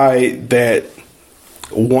is a guy that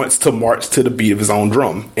wants to march to the beat of his own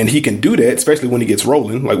drum. And he can do that, especially when he gets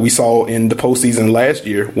rolling. Like we saw in the postseason last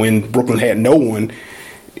year when Brooklyn had no one.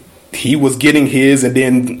 He was getting his and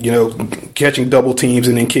then, catching double teams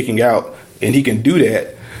and then kicking out. And he can do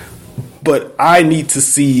that. But I need to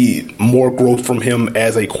see more growth from him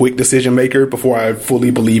as a quick decision maker before I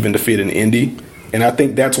fully believe in the fit in Indy. And I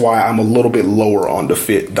think that's why I'm a little bit lower on the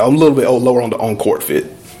fit. I'm a little bit lower on the on-court fit.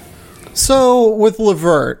 So with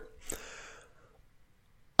LeVert,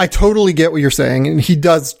 I totally get what you're saying, and he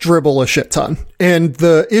does dribble a shit ton. And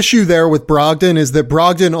the issue there with Brogdon is that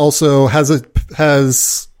Brogdon also has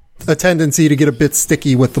a tendency to get a bit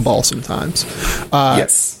sticky with the ball sometimes.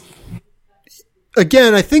 Yes.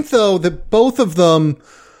 Again, I think, though, that both of them,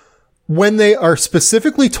 when they are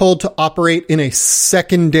specifically told to operate in a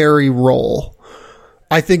secondary role,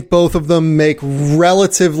 I think both of them make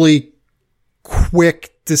relatively quick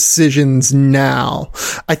decisions now.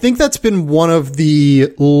 I think that's been one of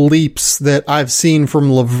the leaps that I've seen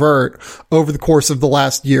from LeVert over the course of the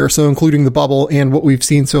last year, so including the bubble and what we've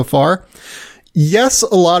seen so far. Yes,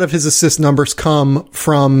 a lot of his assist numbers come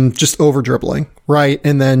from just over dribbling, right?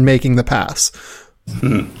 And then making the pass.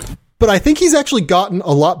 But I think he's actually gotten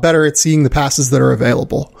a lot better at seeing the passes that are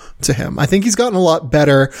available to him. I think he's gotten a lot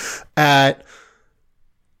better at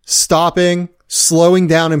stopping, slowing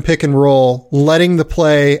down and pick and roll, letting the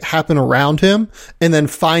play happen around him, and then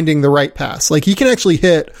finding the right pass. Like he can actually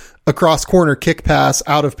hit a cross corner kick pass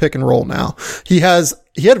out of pick and roll now. He had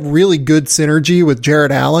really good synergy with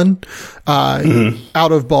Jared Allen,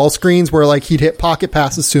 out of ball screens where like he'd hit pocket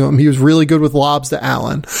passes to him. He was really good with lobs to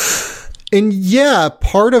Allen. And yeah,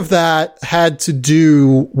 part of that had to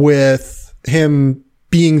do with him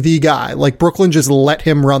being the guy. Like Brooklyn just let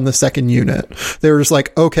him run the second unit. They were just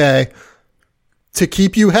like, okay, to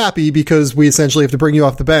keep you happy, because we essentially have to bring you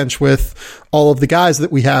off the bench with all of the guys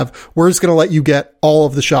that we have, we're just going to let you get all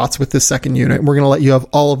of the shots with this second unit. And we're going to let you have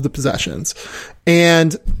all of the possessions.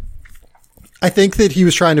 And I think that he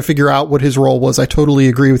was trying to figure out what his role was. I totally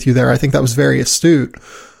agree with you there. I think that was very astute.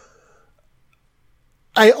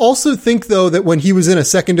 I also think, though, that when he was in a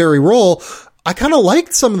secondary role, I kind of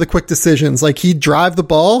liked some of the quick decisions. Like he'd drive the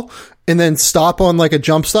ball and then stop on like a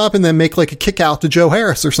jump stop and then make like a kick out to Joe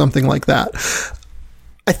Harris or something like that.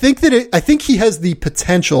 I think he has the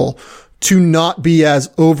potential to not be as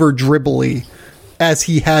over dribbly as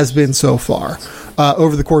he has been so far,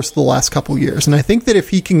 over the course of the last couple years. And I think that if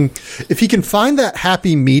he can find that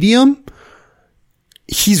happy medium,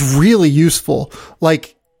 he's really useful.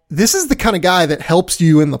 Like this is the kind of guy that helps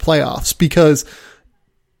you in the playoffs because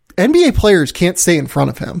NBA players can't stay in front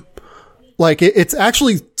of him. Like it's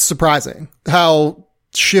actually surprising how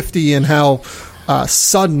shifty and how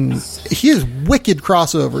sudden he has. Wicked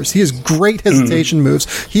crossovers. He has great hesitation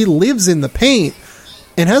moves. He lives in the paint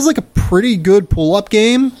and has like a pretty good pull-up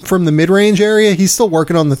game from the mid-range area. He's still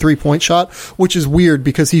working on the 3-point shot, which is weird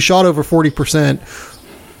because he shot over 40%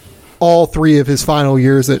 all three of his final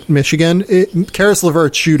years at Michigan. Karis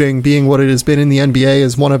LeVert's shooting, being what it has been in the NBA,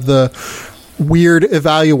 is one of the weird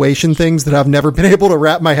evaluation things that I've never been able to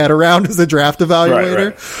wrap my head around as a draft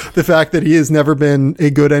evaluator. Right. The fact that he has never been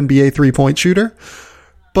a good NBA 3-point shooter.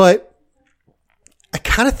 But I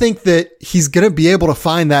kind of think that he's going to be able to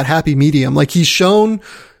find that happy medium. Like he's shown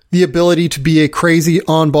the ability to be a crazy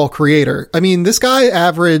on-ball creator. I mean, this guy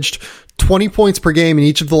averaged 20 points per game in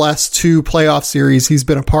each of the last two playoff series he's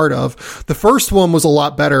been a part of. The first one was a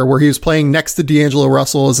lot better, where he was playing next to D'Angelo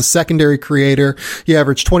Russell as a secondary creator. He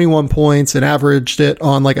averaged 21 points and averaged it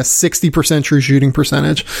on like a 60% true shooting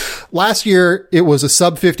percentage. Last year, it was a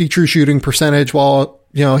sub 50 true shooting percentage while,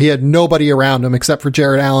 he had nobody around him except for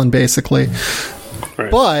Jared Allen, basically.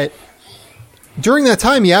 Right. But during that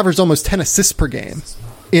time, he averaged almost 10 assists per game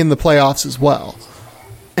in the playoffs as well.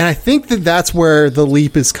 And I think that that's where the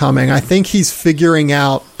leap is coming. I think he's figuring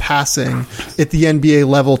out passing at the NBA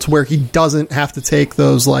level to where he doesn't have to take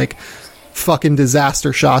those like fucking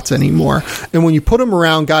disaster shots anymore. And when you put him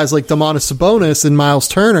around guys like Domantas Sabonis and Miles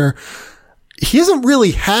Turner, he hasn't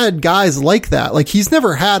really had guys like that. Like, he's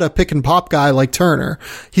never had a pick and pop guy like Turner.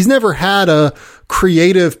 He's never had a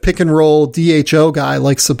creative pick and roll DHO guy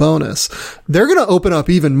like Sabonis. They're going to open up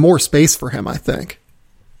even more space for him, I think.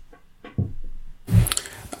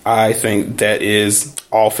 I think that is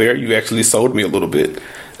all fair. You actually sold me a little bit.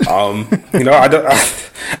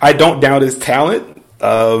 I don't doubt his talent.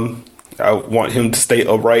 I want him to stay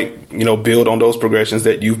upright, build on those progressions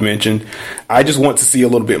that you've mentioned. I just want to see a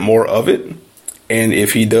little bit more of it. And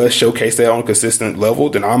if he does showcase that on a consistent level,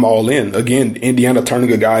 then I'm all in. Again, Indiana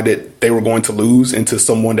turning a guy that they were going to lose into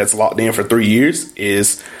someone that's locked in for 3 years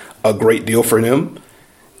is a great deal for them.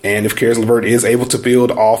 And if Caris LeVert is able to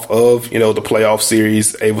build off of, the playoff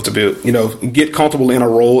series, able to build, get comfortable in a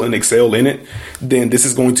role and excel in it, then this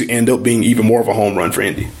is going to end up being even more of a home run for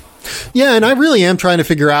Indy. Yeah, and I really am trying to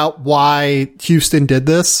figure out why Houston did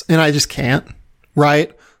this, and I just can't,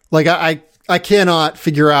 right? Like, I cannot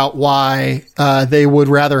figure out why they would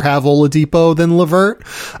rather have Oladipo than LeVert.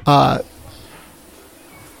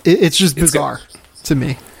 It's just bizarre to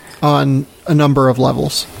me on a number of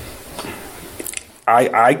levels.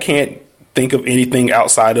 I can't think of anything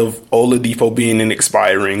outside of Oladipo being an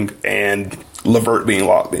expiring and LeVert being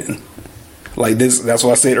locked in. Like this, that's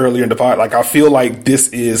what I said earlier in the pod. Like, I feel like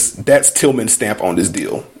that's Tillman's stamp on this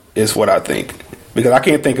deal, is what I think. Because I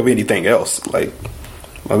can't think of anything else. Like,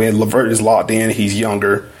 I mean, LeVert is locked in. He's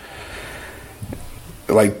younger.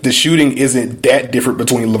 Like, the shooting isn't that different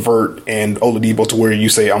between LeVert and Oladipo to where you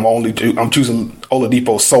say I'm choosing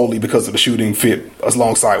Oladipo solely because of the shooting fit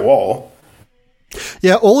alongside Wall.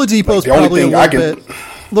 Yeah, Oladipo's like probably a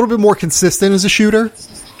little bit more consistent as a shooter,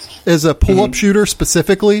 as a pull-up shooter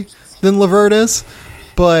specifically, than LeVert is.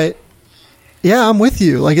 But yeah, I'm with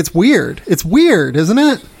you. Like, it's weird. It's weird, isn't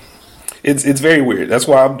it? It's very weird. That's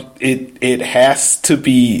why it has to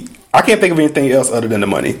be. I can't think of anything else other than the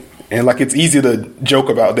money. And like, it's easy to joke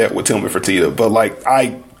about that with Tillman Fertitta, but like,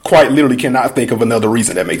 I quite literally cannot think of another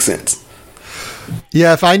reason that makes sense.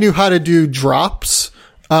 Yeah, if I knew how to do drops,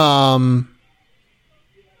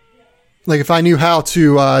 like if I knew how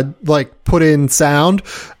to like put in sound,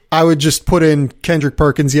 I would just put in Kendrick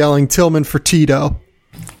Perkins yelling Tillman Fertitta.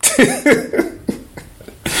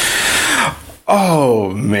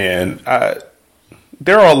 Oh man,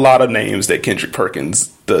 there are a lot of names that Kendrick Perkins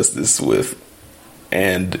does this with,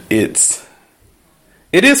 and it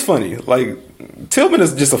is funny. Like, Tillman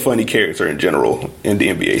is just a funny character in general in the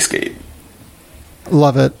NBA scape.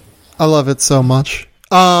 Love it. I love it so much.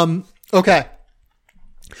 Okay.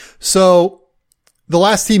 So the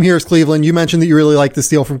last team here is Cleveland. You mentioned that you really like this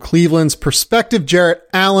deal from Cleveland's perspective. Jarrett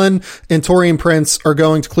Allen and Taurean Prince are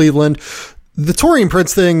going to Cleveland. The Taurean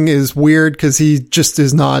Prince thing is weird because he just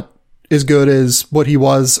is not as good as what he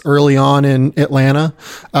was early on in Atlanta.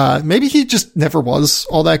 Maybe he just never was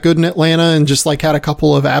all that good in Atlanta and just like had a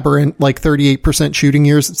couple of aberrant, like 38% shooting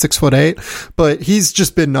years at 6'8", but he's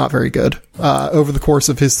just been not very good, over the course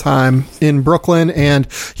of his time in Brooklyn. And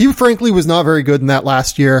he frankly was not very good in that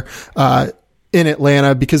last year, in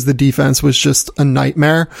Atlanta because the defense was just a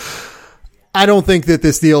nightmare. I don't think that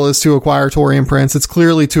this deal is to acquire Taurean Prince. It's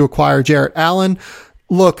clearly to acquire Jarrett Allen.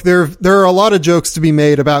 Look, there are a lot of jokes to be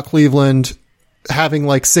made about Cleveland having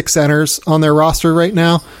like 6 centers on their roster right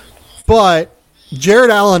now, but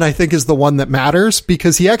Jarrett Allen, I think, is the one that matters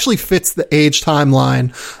because he actually fits the age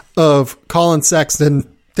timeline of Colin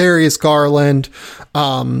Sexton, Darius Garland,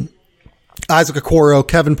 Isaac Okoro,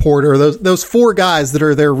 Kevin Porter, those 4 guys that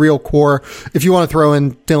are their real core. If you want to throw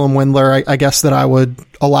in Dylan Windler, I guess that I would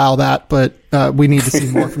allow that, but we need to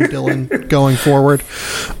see more from Dylan going forward.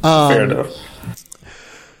 Fair enough.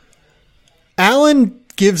 Allen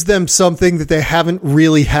gives them something that they haven't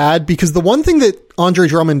really had, because the one thing that Andre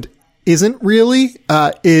Drummond isn't really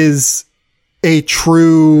is a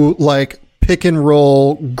true like pick and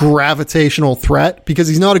roll gravitational threat, because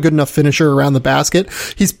he's not a good enough finisher around the basket.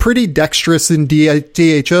 He's pretty dexterous in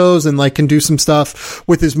DHOs and like can do some stuff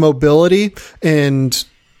with his mobility and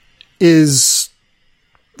is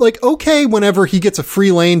like okay whenever he gets a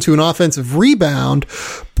free lane to an offensive rebound,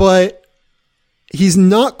 but he's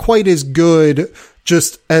not quite as good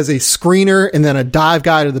just as a screener and then a dive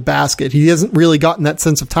guy to the basket. He hasn't really gotten that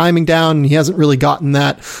sense of timing down, and he hasn't really gotten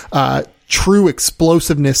that true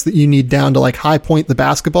explosiveness that you need down to like high point the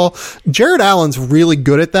basketball. Jarrett Allen's really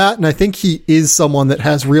good at that, and I think he is someone that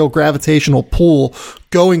has real gravitational pull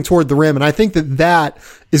going toward the rim, and I think that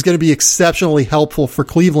is going to be exceptionally helpful for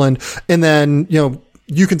Cleveland. And then,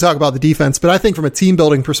 you can talk about the defense, but I think from a team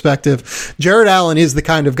building perspective, Jared Allen is the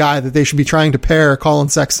kind of guy that they should be trying to pair Colin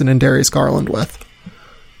Sexton and Darius Garland with.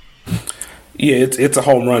 Yeah, it's a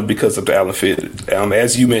home run because of the Allen fit.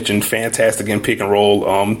 As you mentioned, fantastic in pick and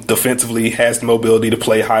roll. Defensively, has the mobility to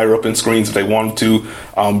play higher up in screens if they wanted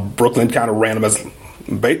to. Brooklyn kind of ran him as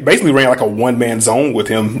basically ran like a one-man zone with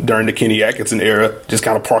him during the Kenny Atkinson era. Just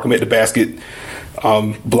kind of park him at the basket,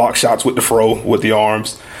 block shots with the throw, with the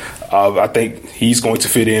arms. I think he's going to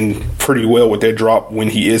fit in pretty well with their drop when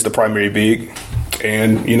he is the primary big.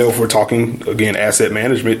 And, if we're talking, again, asset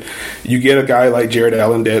management, you get a guy like Jared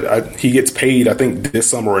Allen that he gets paid, I think, this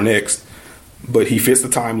summer or next, but he fits the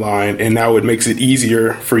timeline, and now it makes it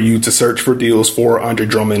easier for you to search for deals for Andre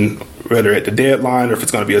Drummond, whether at the deadline or if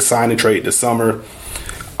it's going to be a sign and trade this summer.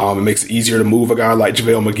 It makes it easier to move a guy like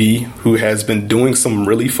JaVale McGee, who has been doing some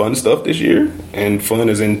really fun stuff this year, and fun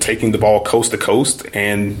is in taking the ball coast to coast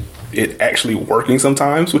and it actually working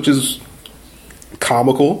sometimes, which is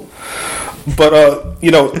comical. But,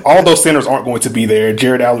 all those centers aren't going to be there.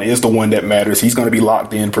 Jared Allen is the one that matters. He's going to be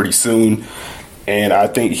locked in pretty soon. And I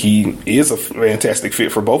think he is a fantastic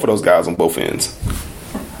fit for both of those guys on both ends.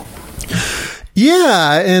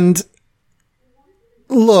 Yeah, and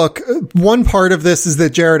look, one part of this is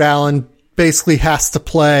that Jared Allen basically has to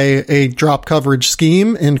play a drop coverage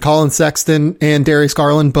scheme, and Colin Sexton and Darius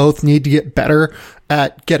Garland both need to get better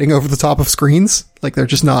at getting over the top of screens. Like, they're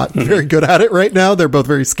just not very good at it right now. They're both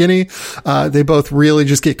very skinny. They both really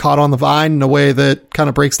just get caught on the vine in a way that kind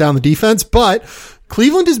of breaks down the defense. But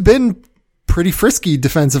Cleveland has been pretty frisky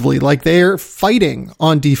defensively. Like, they're fighting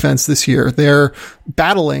on defense this year. They're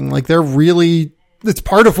battling. Like, they're really, it's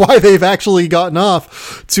part of why they've actually gotten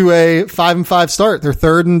off to a 5-5 start. They're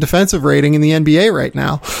third in defensive rating in the NBA right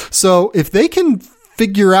now. So if they can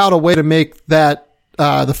figure out a way to make that,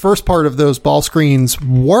 the first part of those ball screens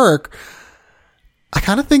work, I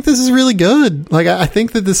kind of think this is really good. Like, I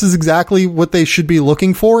think that this is exactly what they should be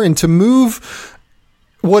looking for. And to move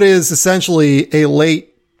what is essentially a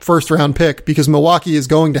late first round pick, because Milwaukee is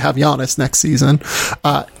going to have Giannis next season.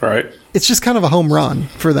 Right. It's just kind of a home run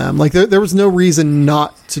for them. Like, there was no reason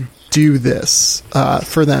not to do this,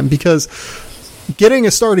 for them, because getting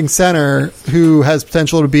a starting center who has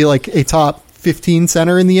potential to be like a top 15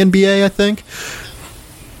 center in the NBA, I think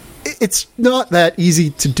it's not that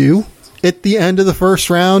easy to do at the end of the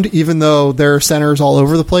first round, even though there are centers all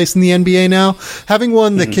over the place in the NBA now. Having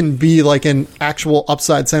one that can be like an actual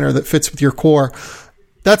upside center that fits with your core,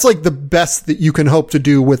 that's like the best that you can hope to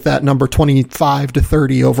do with that number 25 to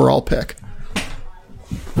 30 overall pick.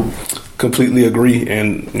 Completely agree.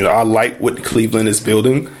 And, I like what Cleveland is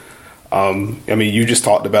building. You just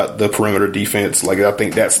talked about the perimeter defense. Like, I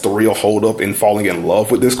think that's the real holdup in falling in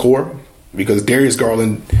love with this core, because Darius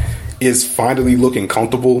Garland is finally looking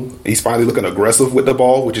comfortable. He's finally looking aggressive with the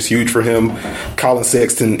ball, which is huge for him. Colin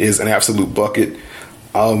Sexton is an absolute bucket.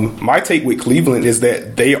 My take with Cleveland is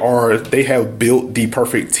that they have built the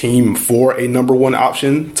perfect team for a number one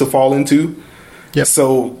option to fall into. Yep.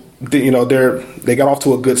 So they got off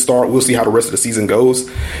to a good start. We'll see how the rest of the season goes.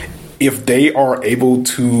 If they are able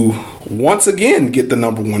to once again get the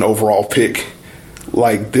number one overall pick,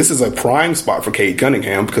 like, this is a prime spot for Cade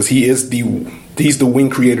Cunningham, because he's the wing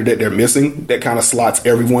creator that they're missing, that kind of slots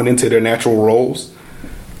everyone into their natural roles.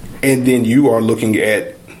 And then you are looking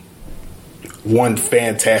at one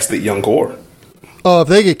fantastic young core. Oh, if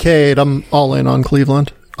they get Cade, I'm all in on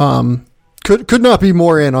Cleveland. Could not be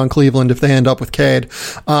more in on Cleveland if they end up with Cade.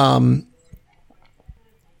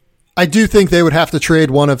 I do think they would have to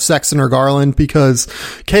trade one of Sexton or Garland, because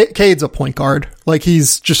Cade's a point guard. Like,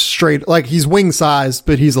 he's just straight, like, he's wing sized,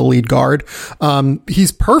 but he's a lead guard.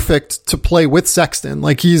 He's perfect to play with Sexton.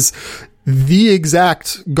 Like, he's the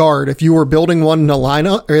exact guard. If you were building one in a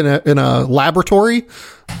lineup, in a laboratory,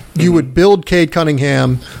 you would build Cade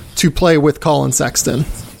Cunningham to play with Colin Sexton.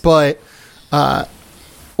 But,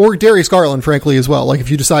 or Darius Garland, frankly, as well. Like, if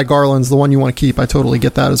you decide Garland's the one you want to keep, I totally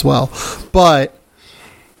get that as well. But,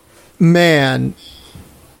 man,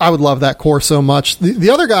 I would love that core so much. The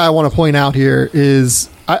other guy I want to point out here is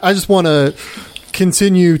I just want to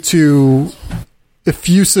continue to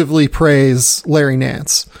effusively praise Larry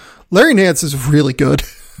Nance. Larry Nance is really good.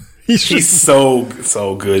 He's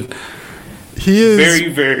so good. He is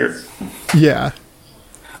very, very. Yeah.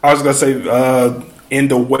 I was going to say, in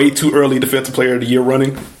the way too early Defensive Player of the Year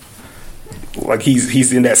running, like,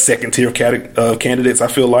 he's in that second tier of candidates, I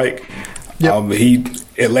feel like. Yep.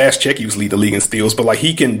 At last check, he was leading the league in steals, but, like,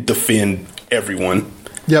 he can defend everyone.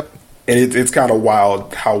 Yep. And it's kind of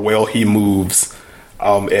wild how well he moves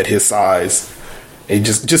at his size. It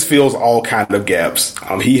just fills all kind of gaps.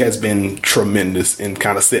 He has been tremendous in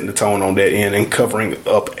kind of setting the tone on that end and covering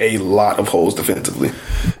up a lot of holes defensively.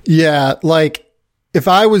 Yeah, like if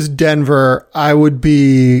I was Denver, I would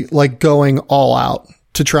be like going all out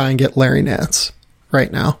to try and get Larry Nance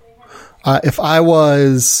right now. If I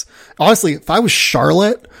was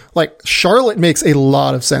Charlotte, like Charlotte makes a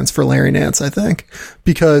lot of sense for Larry Nance, I think,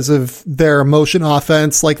 because of their motion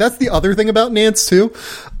offense. Like that's the other thing about Nance too.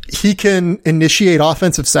 He can initiate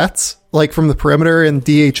offensive sets like from the perimeter and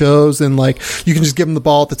DHOs, and like you can just give him the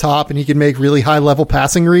ball at the top and he can make really high level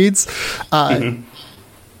passing reads.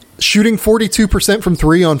 Shooting 42% from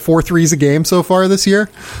 3 on 4 threes a game so far this year.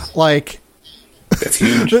 Like that's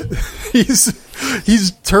huge.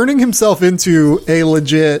 He's turning himself into a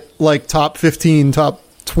legit like top 15, top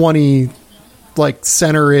 20 like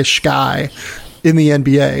center-ish guy in the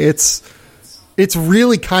NBA. It's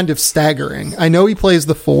really kind of staggering. I know he plays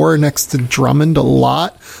the 4 next to Drummond a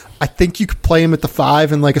lot. I think you could play him at the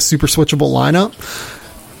 5 in like a super switchable lineup.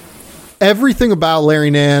 Everything about Larry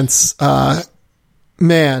Nance,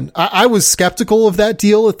 man, I was skeptical of that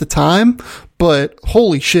deal at the time, but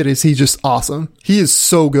holy shit, is he just awesome. He is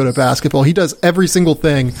so good at basketball. He does every single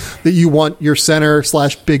thing that you want your center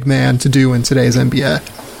 / big man to do in today's NBA.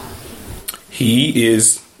 He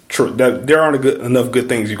is true. There aren't enough good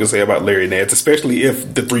things you can say about Larry Nance, especially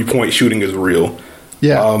if the 3-point shooting is real.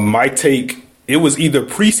 Yeah. My take, it was either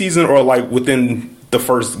preseason or like within the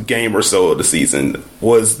first game or so of the season,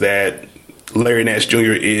 was that Larry Nance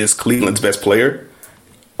Jr. is Cleveland's best player.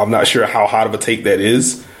 I'm not sure how hot of a take that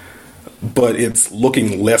is, but it's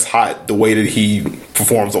looking less hot the way that he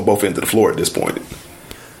performs on both ends of the floor at this point.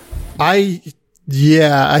 I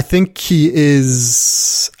think he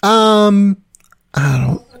is, I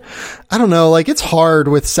don't know. Like it's hard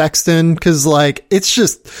with Sexton because like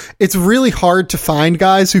it's really hard to find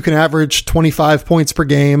guys who can average 25 points per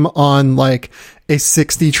game on like a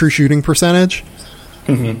 60 true shooting percentage.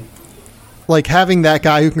 Mm-hmm. Like having that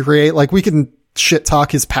guy who can create, like we can shit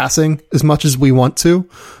talk his passing as much as we want to,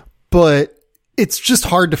 but it's just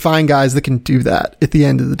hard to find guys that can do that at the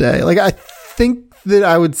end of the day. Like I think that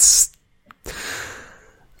I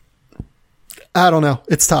don't know.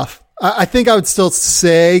 It's tough. I think I would still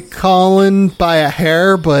say Colin by a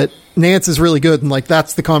hair, but Nance is really good. And like,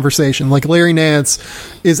 that's the conversation. Like Larry Nance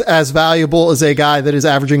is as valuable as a guy that is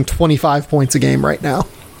averaging 25 points a game right now.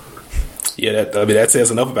 Yeah. That says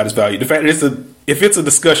enough about his value. The fact that if it's a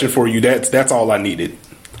discussion for you, that's all I needed.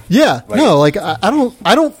 Yeah,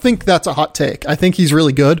 I don't think that's a hot take. I think he's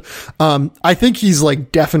really good. I think he's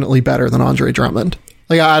like definitely better than Andre Drummond.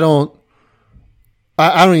 Like, I don't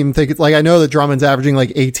even think it's like, I know that Drummond's averaging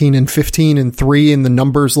like 18 and 15 and 3 and the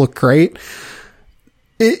numbers look great.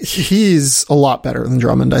 He's a lot better than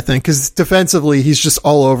Drummond, I think, because defensively, he's just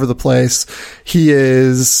all over the place. He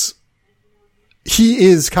is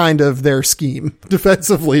kind of their scheme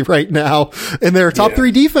defensively right now, and they're top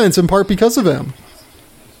 3 defense in part because of him.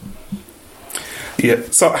 Yeah.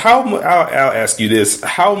 So I'll ask you this: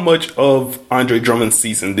 how much of Andre Drummond's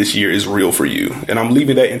season this year is real for you? And I'm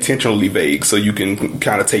leaving that intentionally vague so you can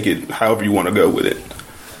kind of take it however you want to go with it.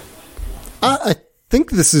 I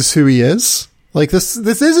think this is who he is. Like this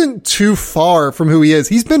isn't too far from who he is.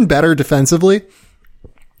 He's been better defensively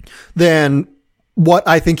than what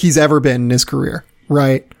I think he's ever been in his career,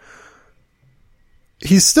 right?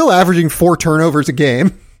 He's still averaging 4 turnovers a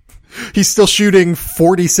game. He's still shooting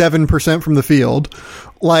 47% from the field.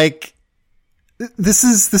 Like, this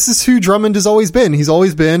is who Drummond has always been. He's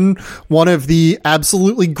always been one of the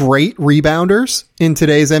absolutely great rebounders in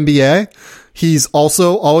today's NBA. He's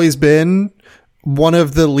also always been one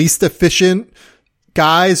of the least efficient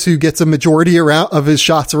guys who gets a majority of his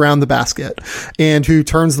shots around the basket and who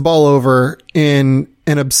turns the ball over in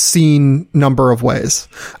an obscene number of ways.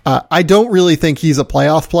 I don't really think he's a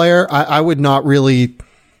playoff player. I would not really...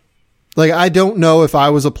 Like, I don't know if I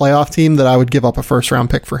was a playoff team that I would give up a first round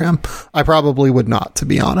pick for him. I probably would not, to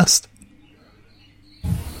be honest.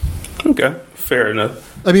 Okay, fair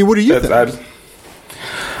enough. I mean, what do you think?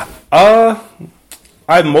 I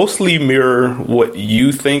mostly mirror what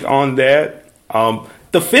you think on that.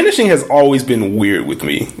 The finishing has always been weird with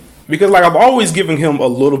me. Because, like, I've always given him a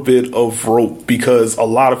little bit of rope because a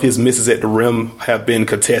lot of his misses at the rim have been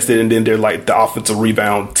contested, and then they're like the offensive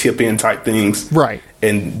rebound tip-in type things. Right.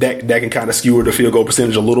 And that can kind of skewer the field goal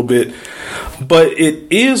percentage a little bit. But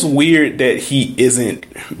it is weird that he isn't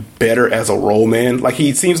better as a roll man. Like,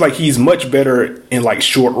 he seems like he's much better in, like,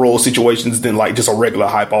 short roll situations than, like, just a regular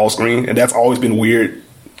high ball screen. And that's always been weird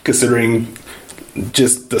considering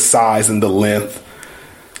just the size and the length.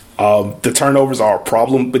 The turnovers are a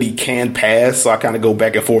problem, but he can pass. So I kind of go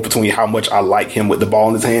back and forth between how much I like him with the ball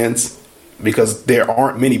in his hands, because there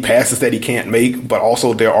aren't many passes that he can't make, but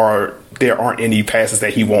also there aren't any passes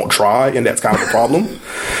that he won't try, and that's kind of a problem.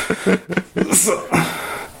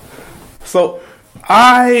 so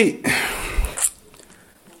I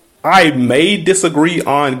may disagree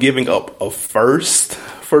on giving up a first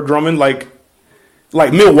for Drummond. Like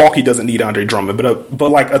Milwaukee doesn't need Andre Drummond, but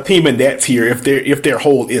like a team in that tier, if their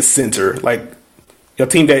hold is center, like a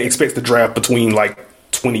team that expects to draft between like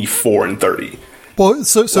 24 and 30. Well,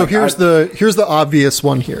 so like here's the obvious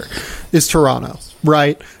one here is Toronto,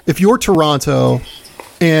 right? If you're Toronto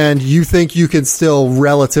and you think you can still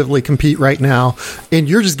relatively compete right now, and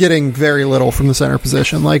you're just getting very little from the center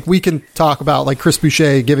position, like we can talk about like Chris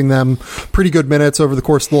Boucher giving them pretty good minutes over the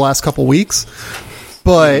course of the last couple weeks,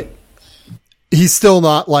 but he's still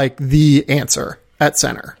not like the answer at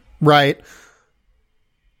center, right?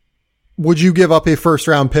 Would you give up a first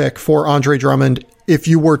round pick for Andre Drummond if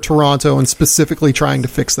you were Toronto and specifically trying to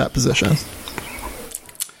fix that position?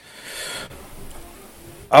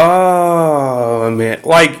 Oh, man.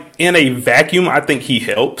 Like, in a vacuum, I think he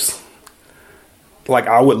helps. Like,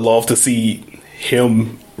 I would love to see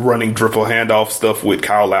him running dribble handoff stuff with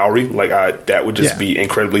Kyle Lowry. Like, that would just be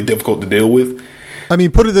incredibly difficult to deal with. I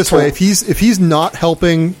mean, put it this way. If he's not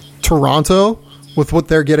helping Toronto with what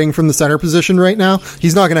they're getting from the center position right now,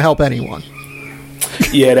 he's not going to help anyone.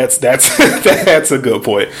 Yeah, that's a good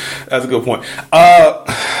point. That's a good point.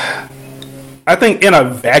 I think in a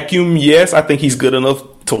vacuum, yes, I think he's good enough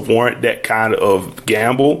to warrant that kind of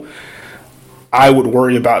gamble. I would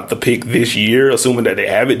worry about the pick this year, assuming that they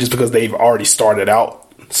have it, just because they've already started out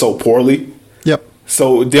so poorly. Yep.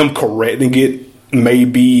 So them correcting it may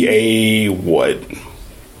be a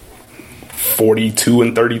 42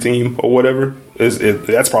 and 30 team or whatever.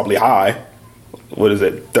 That's probably high. What is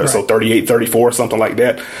it? Right. So 38, 34, something like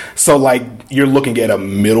that. So, like, you're looking at a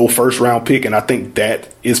middle first-round pick, and I think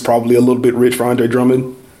that is probably a little bit rich for Andre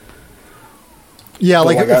Drummond. Yeah,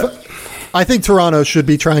 I think Toronto should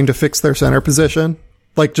be trying to fix their center position,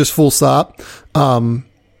 like, just full stop. But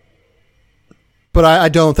I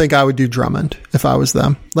don't think I would do Drummond if I was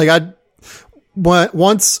them. Like,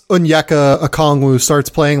 once Onyeka Okongwu starts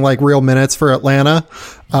playing, like, real minutes for Atlanta,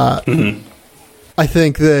 I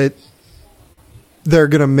think that they're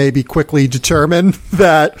going to maybe quickly determine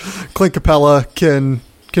that Clint Capella can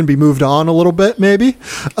be moved on a little bit, maybe.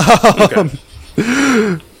 Okay.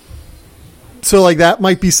 So, like, that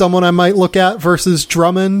might be someone I might look at versus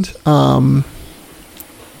Drummond. I'm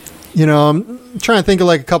trying to think of,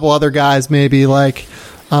 like, a couple other guys, maybe. Like,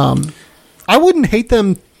 I wouldn't hate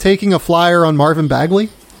them taking a flyer on Marvin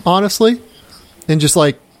Bagley, honestly, and just,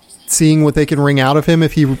 like, seeing what they can wring out of him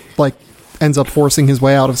if he, like, ends up forcing his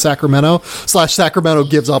way out of Sacramento / Sacramento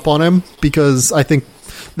gives up on him, because I think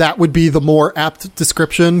that would be the more apt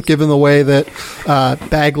description given the way that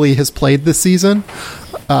Bagley has played this season.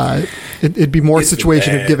 It'd be more a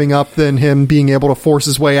situation of giving up than him being able to force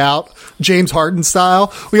his way out, James Harden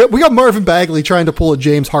style. We got Marvin Bagley trying to pull a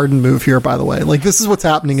James Harden move here, by the way. Like, this is what's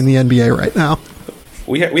happening in the NBA right now.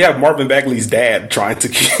 We have Marvin Bagley's dad trying to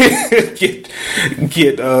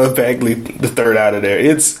get Bagley the third out of there.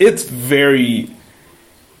 It's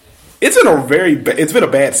been a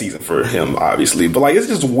bad season for him, obviously, but like, it's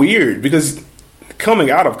just weird because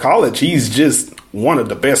coming out of college, he's just one of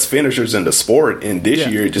the best finishers in the sport, and this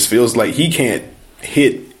year it just feels like he can't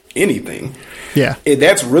hit anything. Yeah, and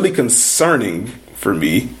that's really concerning for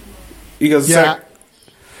me because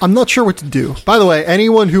I'm not sure what to do. By the way,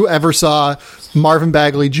 anyone who ever saw Marvin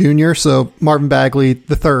Bagley Jr., so Marvin Bagley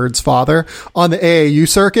III's father, on the AAU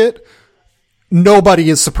circuit, nobody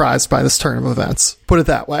is surprised by this turn of events. Put it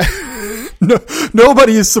that way.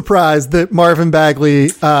 Nobody is surprised that Marvin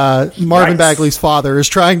Bagley's father is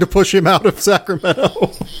trying to push him out of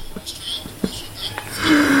Sacramento.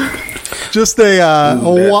 Just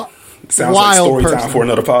sounds wild like story person. Time for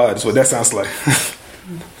another pod. That's what that sounds like.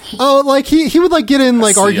 Oh, like he would like get in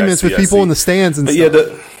like arguments with people in the stands and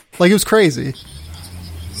stuff. Like, it was crazy.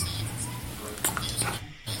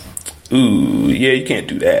 Ooh, yeah, you can't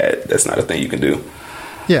do that. That's not a thing you can do.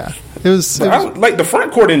 Yeah, it was like the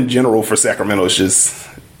front court in general for Sacramento is just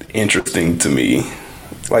interesting to me.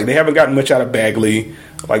 Like, they haven't gotten much out of Bagley.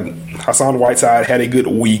 Like, Hassan Whiteside had a good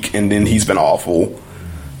week, and then he's been awful.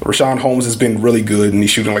 Rashawn Holmes has been really good, and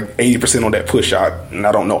he's shooting like 80% on that push shot, and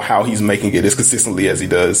I don't know how he's making it as consistently as he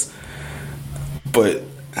does. But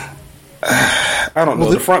I don't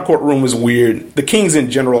know. The front court room is weird. The Kings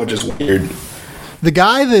in general are just weird. The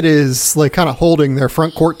guy that is like kind of holding their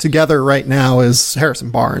front court together right now is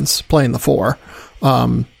Harrison Barnes, playing the 4.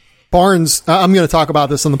 Barnes, I'm going to talk about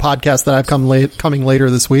this on the podcast that I've coming later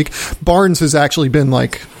this week. Barnes has actually been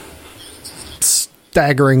like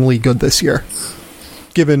staggeringly good this year,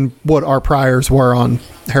 given what our priors were on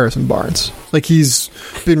Harrison Barnes. Like, he's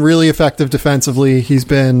been really effective defensively. He's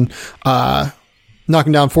been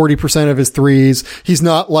knocking down 40% of his threes. He's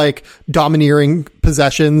not like domineering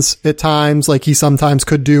possessions at times like he sometimes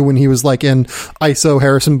could do when he was like in ISO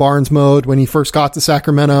Harrison Barnes mode when he first got to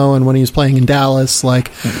Sacramento and when he was playing in Dallas. Like,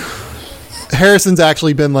 Harrison's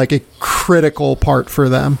actually been like a critical part for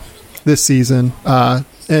them this season.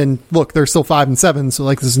 And look, they're still 5-7, so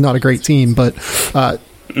like this is not a great team, but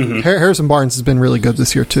Harrison Barnes has been really good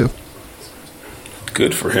this year too.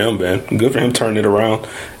 Good for him, man. Good for him turning it around.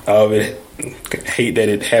 Hate that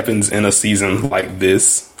it happens in a season like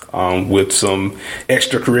this, with some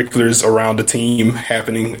extracurriculars around the team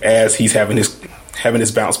happening as he's having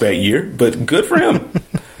his bounce back year. But good for him.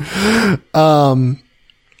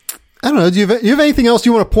 I don't know. Do you have anything else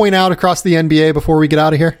you want to point out across the NBA before we get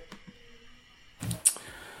out of here?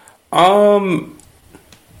 COVID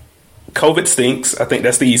stinks. I think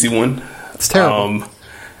that's the easy one. It's terrible.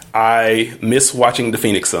 I miss watching the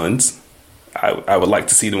Phoenix Suns. I would like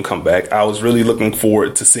to see them come back. I was really looking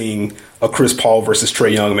forward to seeing a Chris Paul versus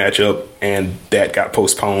Trae Young matchup, and that got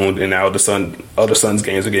postponed, and now the other Suns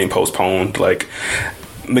games are getting postponed. Like,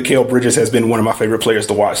 Mikal Bridges has been one of my favorite players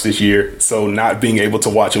to watch this year, so not being able to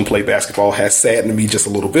watch him play basketball has saddened me just a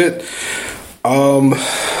little bit. Other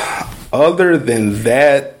than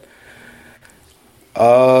that,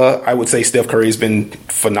 I would say Steph Curry's been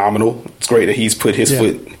phenomenal. It's great that he's put his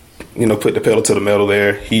foot, put the pedal to the metal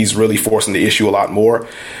there. He's really forcing the issue a lot more.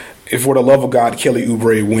 If for the love of God, Kelly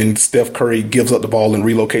Oubre, when Steph Curry gives up the ball and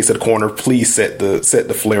relocates to the corner, please set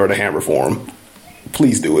the flare or the hammer for him.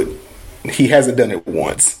 Please do it. He hasn't done it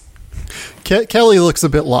once. Kelly looks a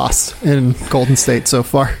bit lost in Golden State so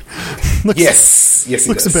far. Yes, he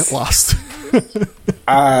looks does. A bit lost.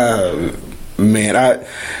 Man,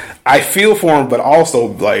 I feel for him, but also,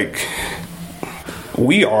 like,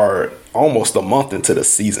 we are almost a month into the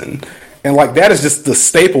season. And, like, that is just the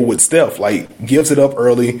staple with Steph. Like, gives it up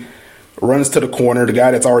early, runs to the corner. The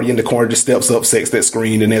guy that's already in the corner just steps up, sets that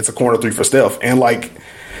screen, and it's a corner three for Steph. And, like,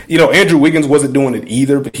 Andrew Wiggins wasn't doing it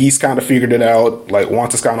either, but he's kind of figured it out. Like, Juan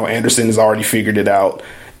Toscano Anderson has already figured it out.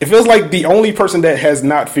 It feels like the only person that has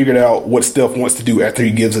not figured out what Steph wants to do after he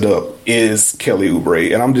gives it up is Kelly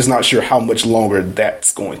Oubre. And I'm just not sure how much longer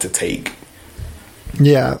that's going to take.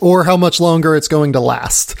 Yeah, or how much longer it's going to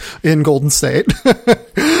last in Golden State. Yeah,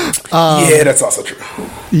 that's also true.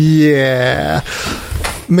 Yeah.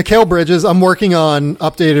 Mikal Bridges, I'm working on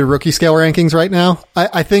updated rookie scale rankings right now.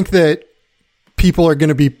 I think that people are going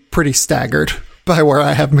to be pretty staggered by where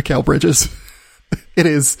I have Mikal Bridges. It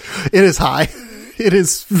is high. It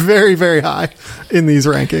is very, very high in these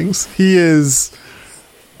rankings. He is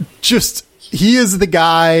the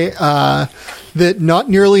guy that not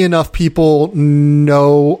nearly enough people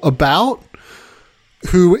know about,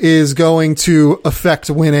 who is going to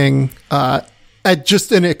affect winning at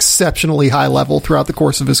just an exceptionally high level throughout the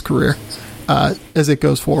course of his career as it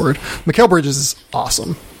goes forward. Mikal Bridges is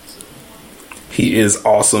awesome. He is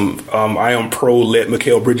awesome. I am pro let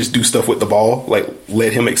Mikal Bridges do stuff with the ball. Like,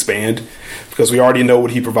 let him expand, because we already know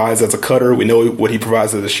what he provides as a cutter. We know what he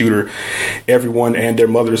provides as a shooter. Everyone and their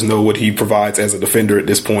mothers know what he provides as a defender at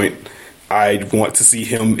this point. I want to see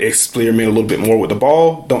him experiment a little bit more with the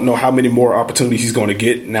ball. Don't know how many more opportunities he's going to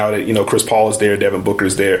get now that, Chris Paul is there, Devin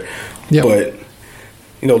Booker's there. Yep. But,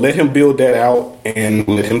 let him build that out and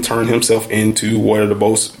let him turn himself into one of the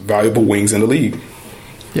most valuable wings in the league.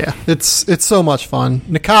 Yeah, it's so much fun.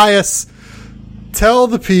 Nekias, tell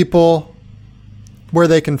the people where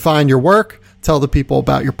they can find your work. Tell the people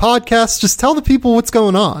about your podcast. Just tell the people what's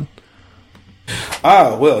going on.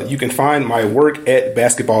 Well, you can find my work at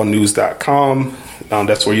basketballnews.com.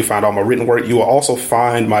 That's where you find all my written work. You will also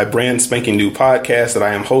find my brand spanking new podcast that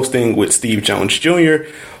I am hosting with Steve Jones Jr.,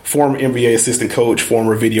 former NBA assistant coach,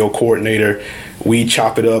 former video coordinator. We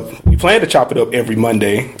chop it up. We plan to chop it up every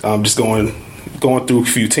Monday. Just going through a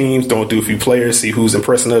few teams, going through a few players, see who's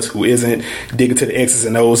impressing us, who isn't, dig into the X's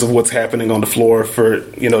and O's of what's happening on the floor for,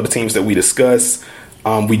 the teams that we discuss.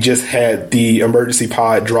 We just had the emergency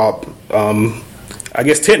pod drop, I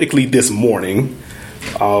guess technically this morning.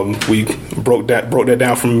 We broke that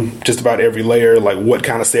down from just about every layer, like what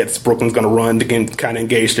kind of sets Brooklyn's going to run to kind of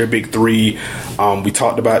engage their big three. We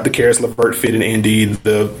talked about the Karis LeVert fit in Indy,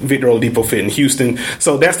 the Victor Oladipo fit in Houston.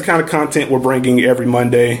 So that's the kind of content we're bringing every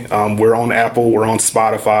Monday. We're on Apple, we're on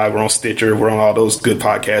Spotify, we're on Stitcher, we're on all those good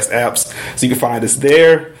podcast apps. So you can find us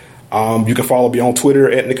there. You can follow me on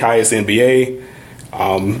Twitter at Nekias NBA.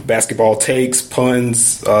 basketball takes,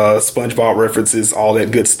 puns, SpongeBob references, all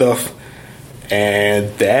that good stuff. And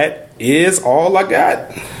that is all I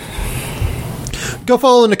got. Go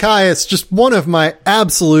follow Nikias, just one of my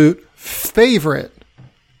absolute favorite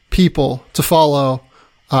people to follow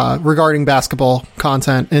regarding basketball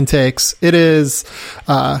content and takes. It is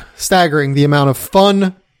staggering the amount of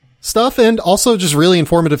fun stuff and also just really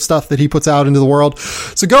informative stuff that he puts out into the world.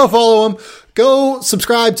 So go follow him. Go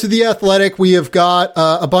subscribe to The Athletic. We have got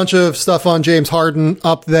a bunch of stuff on James Harden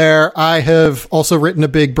up there. I have also written a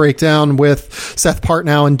big breakdown with Seth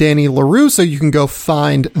Partnow and Danny LaRue, so you can go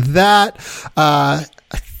find that.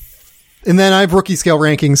 And then I have rookie scale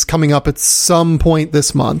rankings coming up at some point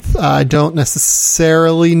this month. I don't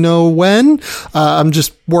necessarily know when. I'm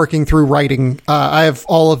just working through writing. I have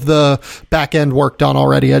all of the back end work done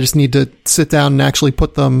already. I just need to sit down and actually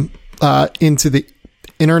put them into the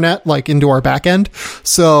internet, like into our back end.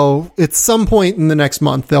 So at some point in the next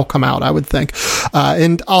month, they'll come out, I would think.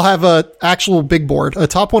 And I'll have a actual big board, a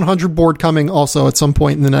top 100 board coming also at some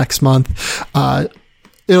point in the next month.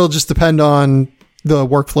 It'll just depend on the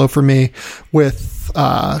workflow for me with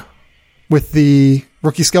the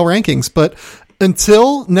rookie scale rankings. But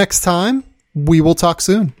until next time, we will talk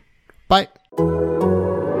soon. Bye.